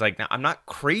 And he's like, no, I'm not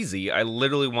crazy. I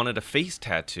literally wanted a face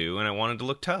tattoo, and I wanted to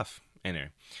look tough. Anyway,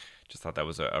 just thought that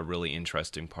was a really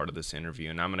interesting part of this interview.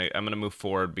 And I'm gonna move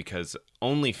forward because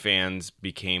OnlyFans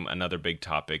became another big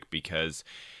topic because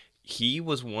he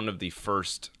was one of the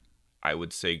first, I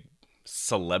would say,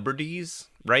 celebrities,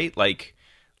 right? Like,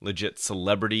 legit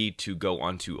celebrity to go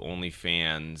onto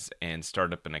OnlyFans and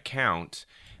start up an account.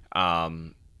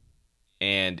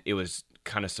 And it was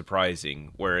kind of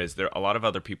surprising. Whereas a lot of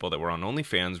other people that were on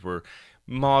OnlyFans were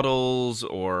models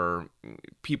or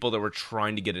people that were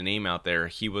trying to get a name out there.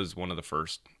 He was one of the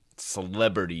first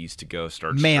celebrities to go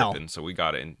start stripping. So we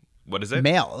got in. What is it?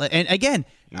 Male. And again,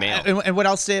 male. And what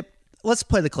I'll say, let's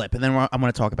play the clip, and then I'm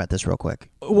going to talk about this real quick.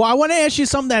 Well, I want to ask you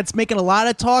something that's making a lot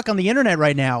of talk on the internet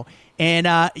right now. And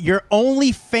your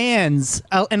OnlyFans,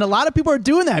 and a lot of people are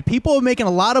doing that. People are making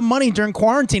a lot of money during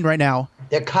quarantine right now.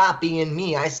 They're copying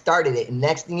me. I started it, and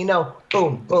next thing you know,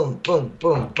 boom, boom, boom,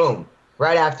 boom, boom,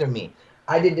 right after me.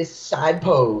 I did this side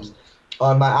pose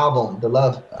on my album, the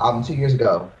Love album, 2 years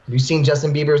ago. Have you seen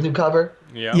Justin Bieber's new cover?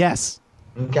 Yeah. Yes.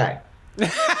 Okay.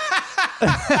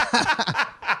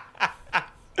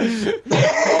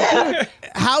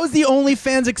 How's the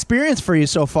OnlyFans experience for you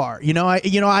so far?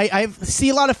 I see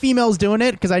a lot of females doing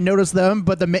it because I notice them,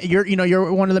 but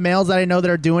you're one of the males that I know that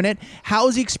are doing it.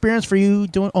 How's the experience for you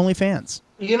doing OnlyFans?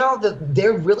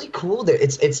 They're really cool.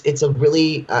 It's a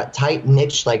really tight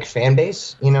niche like fan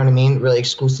base. You know what I mean? Really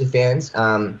exclusive fans.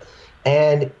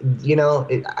 And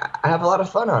I have a lot of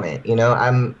fun on it.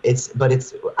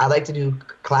 I like to do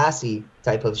classy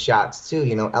type of shots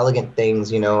too. Elegant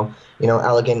things.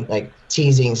 Elegant like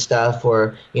teasing stuff,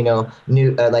 or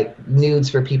like nudes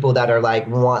for people that are like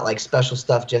want like special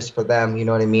stuff just for them. You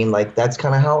know what I mean? Like that's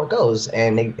kind of how it goes.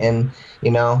 And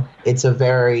it's a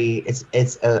very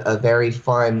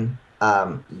fun.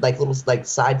 Like little like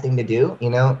side thing to do,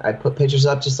 I put pictures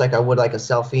up just like I would like a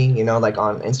selfie, like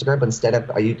on Instagram, but instead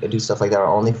I do stuff like that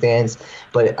on OnlyFans,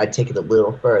 but I take it a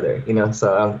little further,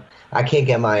 so I can't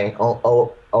get my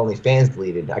OnlyFans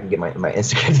deleted. I can get my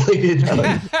Instagram deleted.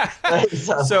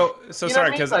 So sorry,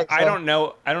 because I don't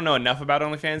know enough about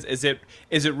OnlyFans. Is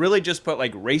it really just put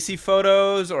like racy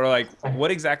photos, or like what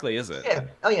exactly is it? Yeah.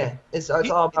 Oh yeah. It's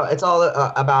all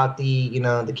about the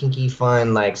the kinky,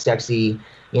 fun, like sexy,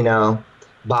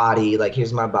 body. Like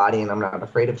here's my body, and I'm not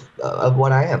afraid of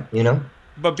what I am.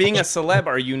 But being a celeb,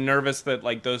 are you nervous that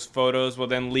like those photos will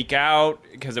then leak out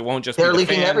because it won't just they're be the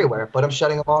leaking fan? Everywhere, but I'm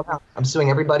shutting them all down. I'm suing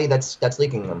everybody that's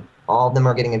leaking them. All of them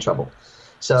are getting in trouble.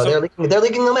 So they're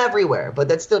leaking them everywhere, but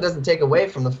that still doesn't take away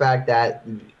from the fact that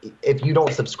if you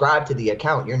don't subscribe to the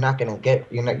account, you'll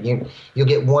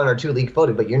get one or two leaked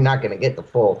photos, but you're not gonna get the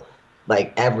full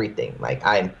like everything. Like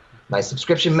my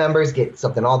subscription members get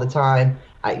something all the time.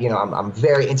 I'm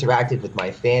very interactive with my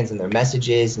fans and their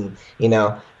messages, and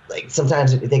like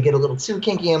sometimes they get a little too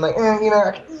kinky. I'm like, I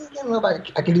don't know if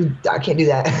I can't do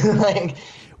that. Like,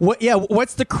 what? Yeah,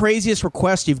 what's the craziest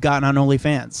request you've gotten on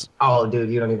OnlyFans? oh, dude,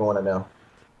 you don't even want to know.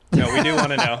 No, we do want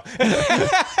to know.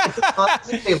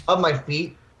 Honestly, they love my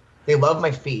feet. They love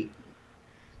my feet,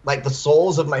 like the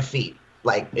soles of my feet.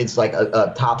 Like it's like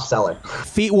a top seller.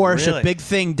 Feet worship, Really? big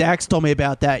thing. Dax told me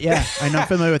about that. Yeah, I'm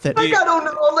familiar with it. Like I don't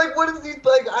know. I'm like, what is these?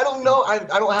 Like I don't know. I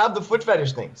don't have the foot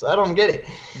fetish thing, so I don't get it.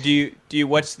 Do you?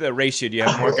 What's the ratio? Do you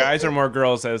have more guys or more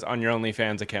girls as on your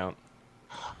OnlyFans account?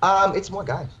 It's more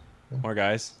guys. More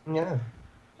guys. Yeah.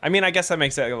 I mean, I guess that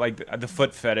makes it like the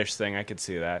foot fetish thing. I could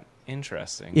see that.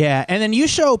 Interesting. Yeah, and then you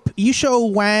show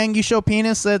wang, you show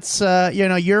penis. That's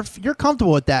you're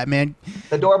comfortable with that, man.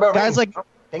 The doorbell Guys rings. like-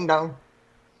 ding dong.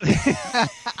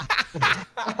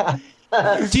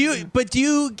 Do you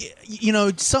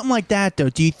something like that though?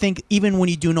 Do you think even when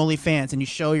you do an OnlyFans and you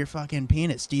show your fucking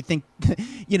penis, do you think do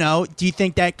you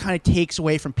think that kind of takes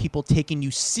away from people taking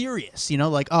you serious?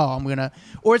 Like, oh, I'm gonna,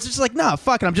 or it's just like, no,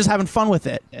 fuck it, I'm just having fun with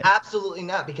it. Absolutely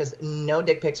not, because no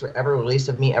dick pics were ever released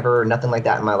of me ever, or nothing like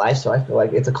that in my life. So I feel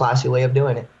like it's a classy way of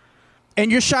doing it.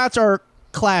 And your shots are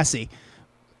classy.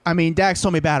 I mean, Dax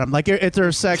told me about them. Like, if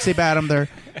they're sexy about them, they're,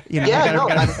 Yeah, no,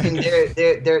 I mean,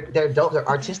 they're dope. They're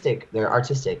artistic.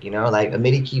 Like a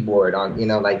MIDI keyboard on,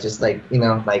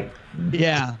 like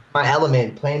yeah, my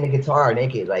element, playing the guitar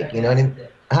naked, like, you know what I mean?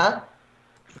 Huh?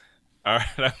 All right,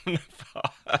 I'm gonna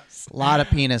pause. a lot of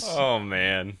penis. Oh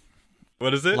man,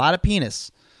 what is it? A lot of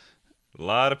penis. A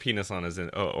lot of penis on his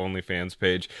OnlyFans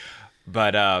page,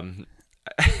 but I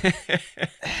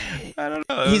don't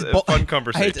know. He's It's a fun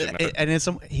conversation.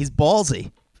 He's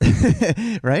ballsy,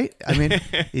 right? I mean,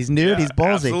 he's nude. Yeah, he's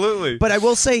ballsy. absolutely. But I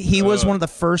will say he was one of the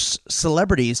first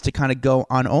celebrities to kind of go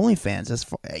on OnlyFans. As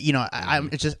far,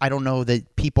 I don't know the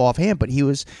people offhand, but he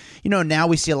was. Now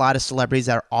we see a lot of celebrities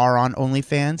that are on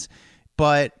OnlyFans,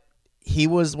 but he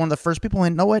was one of the first people.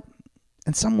 And know what?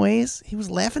 In some ways, he was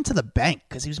laughing to the bank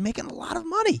because he was making a lot of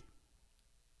money.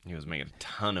 He was making a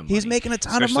ton of money. He's making a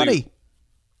ton of Especially money.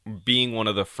 Being one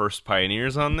of the first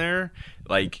pioneers on there,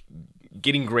 like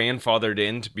getting grandfathered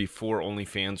in before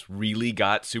OnlyFans really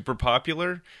got super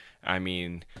popular. I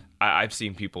mean, I've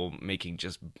seen people making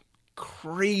just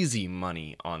crazy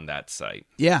money on that site.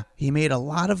 Yeah, he made a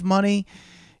lot of money.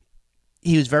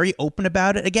 He was very open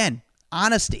about it. Again,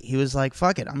 honesty. He was like,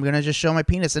 fuck it, I'm going to just show my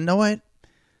penis. And know what?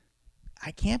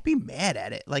 I can't be mad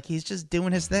at it. Like, he's just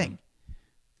doing his thing.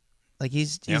 Like,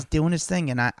 he's doing his thing.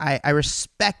 And I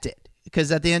respect it.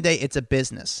 Because at the end of the day, it's a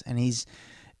business. And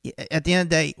at the end of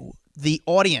the day, the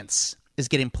audience is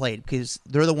getting played because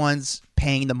they're the ones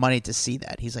paying the money to see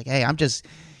that. He's like, hey, I'm just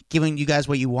giving you guys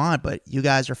what you want, but you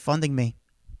guys are funding me.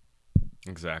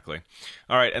 Exactly.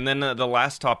 All right. And then the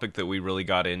last topic that we really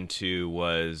got into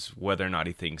was whether or not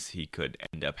he thinks he could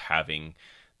end up having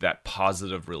that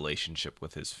positive relationship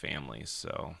with his family.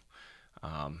 So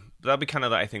that'll be kind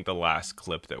of, I think, the last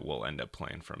clip that we'll end up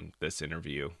playing from this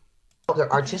interview.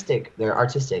 They're artistic.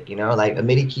 Like a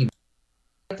MIDI keyboard.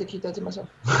 I like to keep that to myself.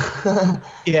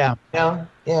 Yeah. Yeah.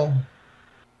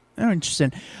 Oh,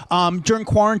 interesting. During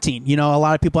quarantine, a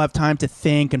lot of people have time to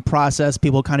think and process.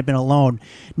 People have kind of been alone.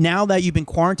 Now that you've been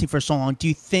quarantined for so long, do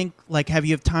you think, have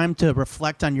you time to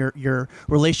reflect on your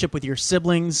relationship with your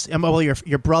siblings,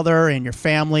 your brother and your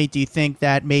family? Do you think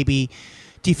that do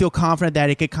you feel confident that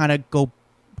it could kind of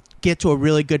get to a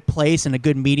really good place and a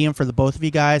good medium for the both of you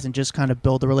guys and just kind of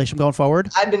build the relationship going forward?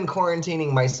 I've been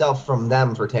quarantining myself from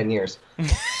them for 10 years. I'm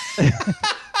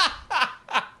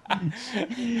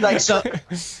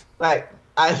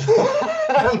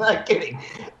not kidding.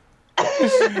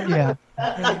 Yeah.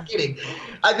 I'm not kidding.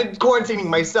 I've been quarantining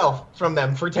myself from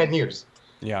them for 10 years.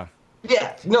 Yeah.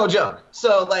 Yeah, no joke.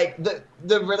 So,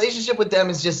 the relationship with them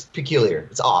is just peculiar.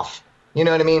 It's off. You know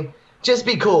what I mean? Just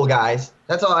be cool, guys.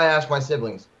 That's all I ask my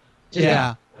siblings.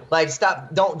 Yeah.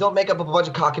 Stop. Don't make up a bunch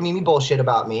of cockamamie bullshit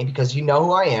about me, because you know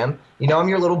who I am. You know I'm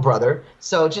your little brother.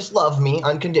 So just love me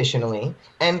unconditionally,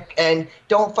 and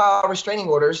don't file restraining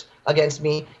orders against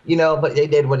me. But they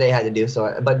did what they had to do.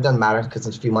 But it doesn't matter, because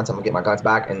in a few months I'm gonna get my guns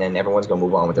back, and then everyone's gonna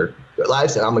move on with their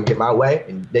lives, and I'm gonna get my way,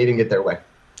 and they didn't get their way.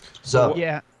 So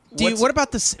yeah. What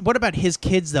about his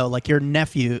kids though? Like your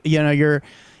nephew, your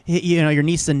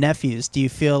niece and nephews. Do you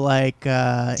feel like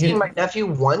I've seen my nephew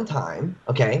one time,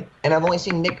 okay, and I've only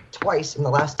seen Nick twice in the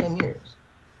last 10 years.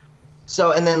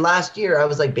 So, and then last year I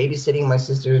was babysitting my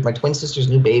twin sister's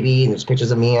new baby, and there's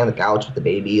pictures of me on the couch with the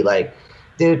baby,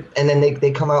 dude. And then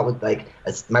they come out with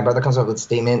my brother comes out with a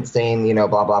statement saying, blah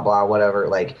blah blah, whatever.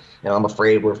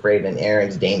 We're afraid, and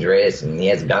Aaron's dangerous, and he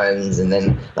has guns. And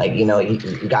then he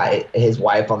got his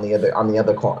wife on the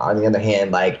other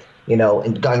hand,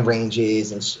 in gun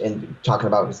ranges and talking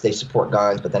about they support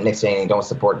guns, but then Nick saying they don't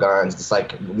support guns. It's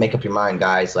like, make up your mind,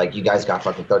 guys. Like, you guys got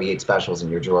fucking 38 specials in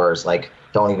your drawers. Like,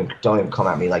 don't even come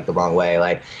at me like the wrong way.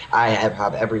 Like, I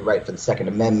have every right for the Second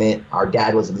Amendment. Our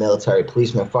dad was a military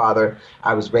policeman father.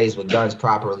 I was raised with guns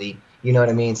properly. You know what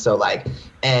I mean? So like,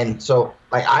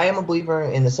 I am a believer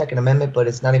in the Second Amendment, but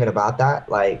it's not even about that.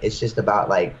 Like, it's just about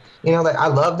like, like I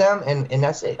love them and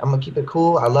that's it. I'm gonna keep it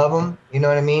cool. I love them. You know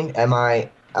what I mean? Am I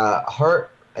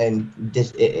hurt and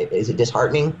is it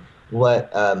disheartening what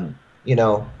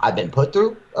I've been put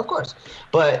through? Of course,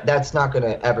 but that's not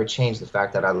gonna ever change the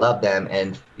fact that I love them,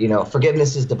 and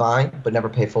forgiveness is divine, but never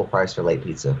pay full price for late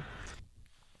pizza.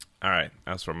 All right,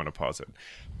 that's where I'm gonna pause it.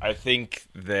 I think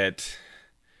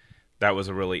that was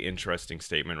a really interesting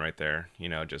statement right there.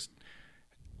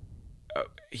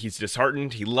 He's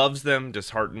disheartened. He loves them,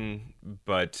 disheartened,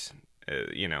 but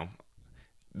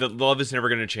the love is never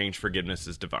going to change. Forgiveness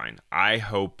is divine. I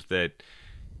hope that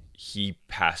he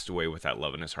passed away with that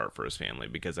love in his heart for his family,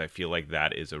 because I feel like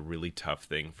that is a really tough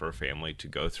thing for a family to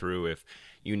go through. If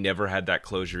you never had that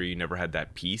closure, you never had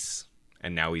that peace,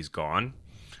 and now he's gone,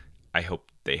 I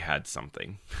hope they had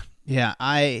something. Yeah,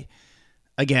 I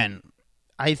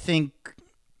think,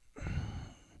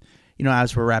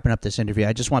 as we're wrapping up this interview,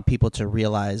 I just want people to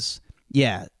realize,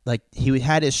 like, he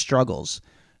had his struggles,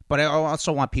 but I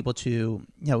also want people to,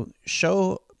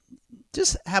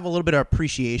 just have a little bit of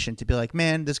appreciation to be like,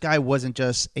 man, this guy wasn't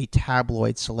just a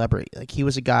tabloid celebrity. Like, he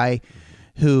was a guy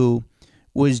who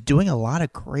was doing a lot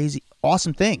of crazy,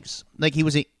 awesome things. Like, he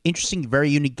was an interesting, very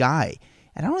unique guy.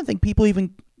 And I don't think people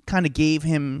even kind of gave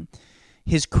him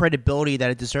his credibility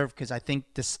that it deserved, because I think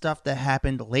the stuff that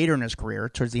happened later in his career,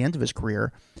 towards the end of his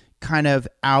career, kind of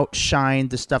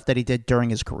outshined the stuff that he did during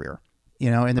his career. We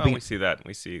see that.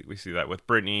 We see that with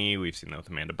Britney. We've seen that with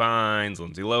Amanda Bynes,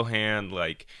 Lindsay Lohan.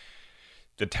 Like,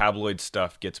 the tabloid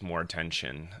stuff gets more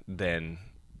attention than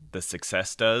the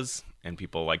success does, and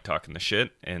people like talking the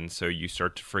shit. And so you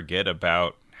start to forget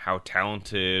about how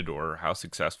talented or how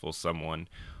successful someone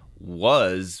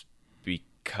was,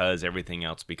 because everything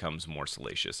else becomes more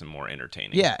salacious and more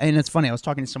entertaining. Yeah, and it's funny. I was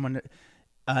talking to someone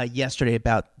yesterday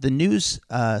about the news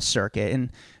circuit, and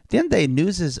at the end of the day,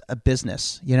 news is a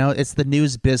business. It's the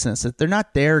news business. They're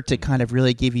not there to kind of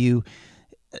really give you,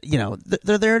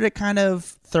 they're there to kind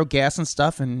of throw gas and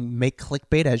stuff and make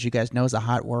clickbait, as you guys know is a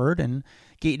hot word, and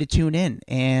get you to tune in.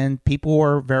 And people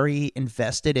were very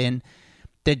invested in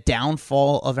the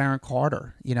downfall of Aaron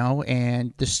Carter,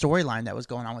 and the storyline that was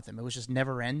going on with him. It was just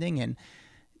never ending, and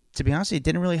to be honest, it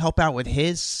didn't really help out with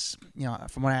his,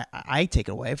 from what I take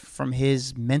it away, from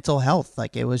his mental health.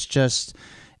 Like, it was just,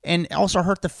 and it also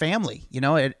hurt the family.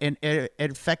 It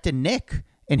affected Nick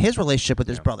and his relationship with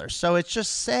his brother. So it's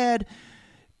just sad.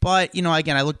 But,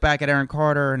 again, I look back at Aaron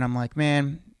Carter and I'm like,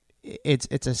 man, it's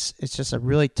just a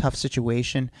really tough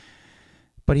situation.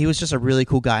 But he was just a really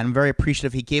cool guy. I'm very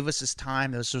appreciative. He gave us his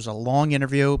time. This was a long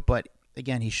interview, but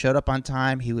again, he showed up on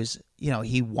time. He was,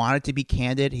 he wanted to be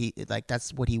candid.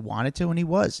 That's what he wanted to, and he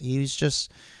was. He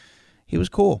was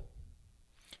cool.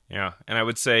 Yeah, and I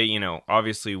would say,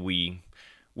 obviously we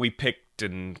picked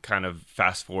and kind of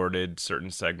fast forwarded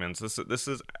certain segments. This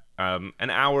is an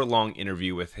hour-long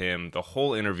interview with him. The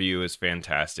whole interview is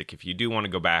fantastic. If you do want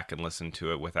to go back and listen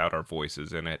to it without our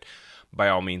voices in it, by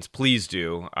all means, please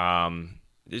do.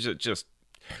 There's just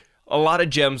a lot of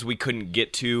gems we couldn't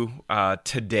get to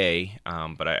today,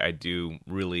 but I do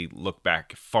really look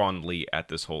back fondly at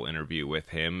this whole interview with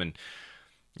him. And,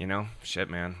 shit,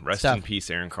 man. Rest in peace,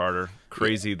 Aaron Carter.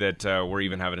 Crazy that we're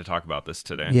even having to talk about this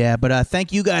today. Yeah, but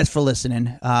thank you guys for listening.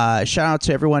 Shout out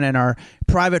to everyone in our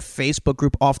private Facebook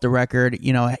group, Off the Record.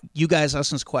 You guys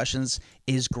asking us questions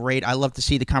is great. I love to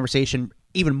see the conversation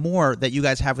even more that you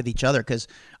guys have with each other, because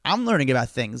I'm learning about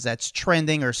things that's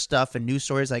trending or stuff and news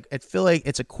stories. Like, I feel like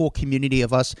it's a cool community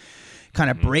of us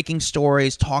kind of breaking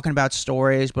stories, talking about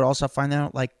stories, but also finding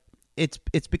out, like,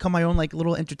 it's become my own, like,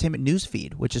 little entertainment news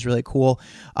feed, which is really cool.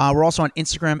 We're also on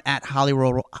Instagram at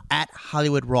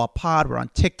Hollywood Raw Pod. We're on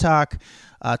TikTok,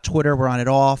 Twitter. We're on it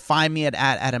all. Find me at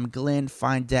Adam Glynn.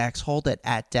 Find Dax Holt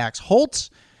at Dax Holt.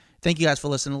 Thank you guys for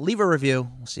listening. Leave a review.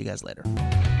 We'll see you guys later.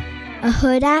 A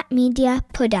Huda Media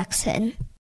Production.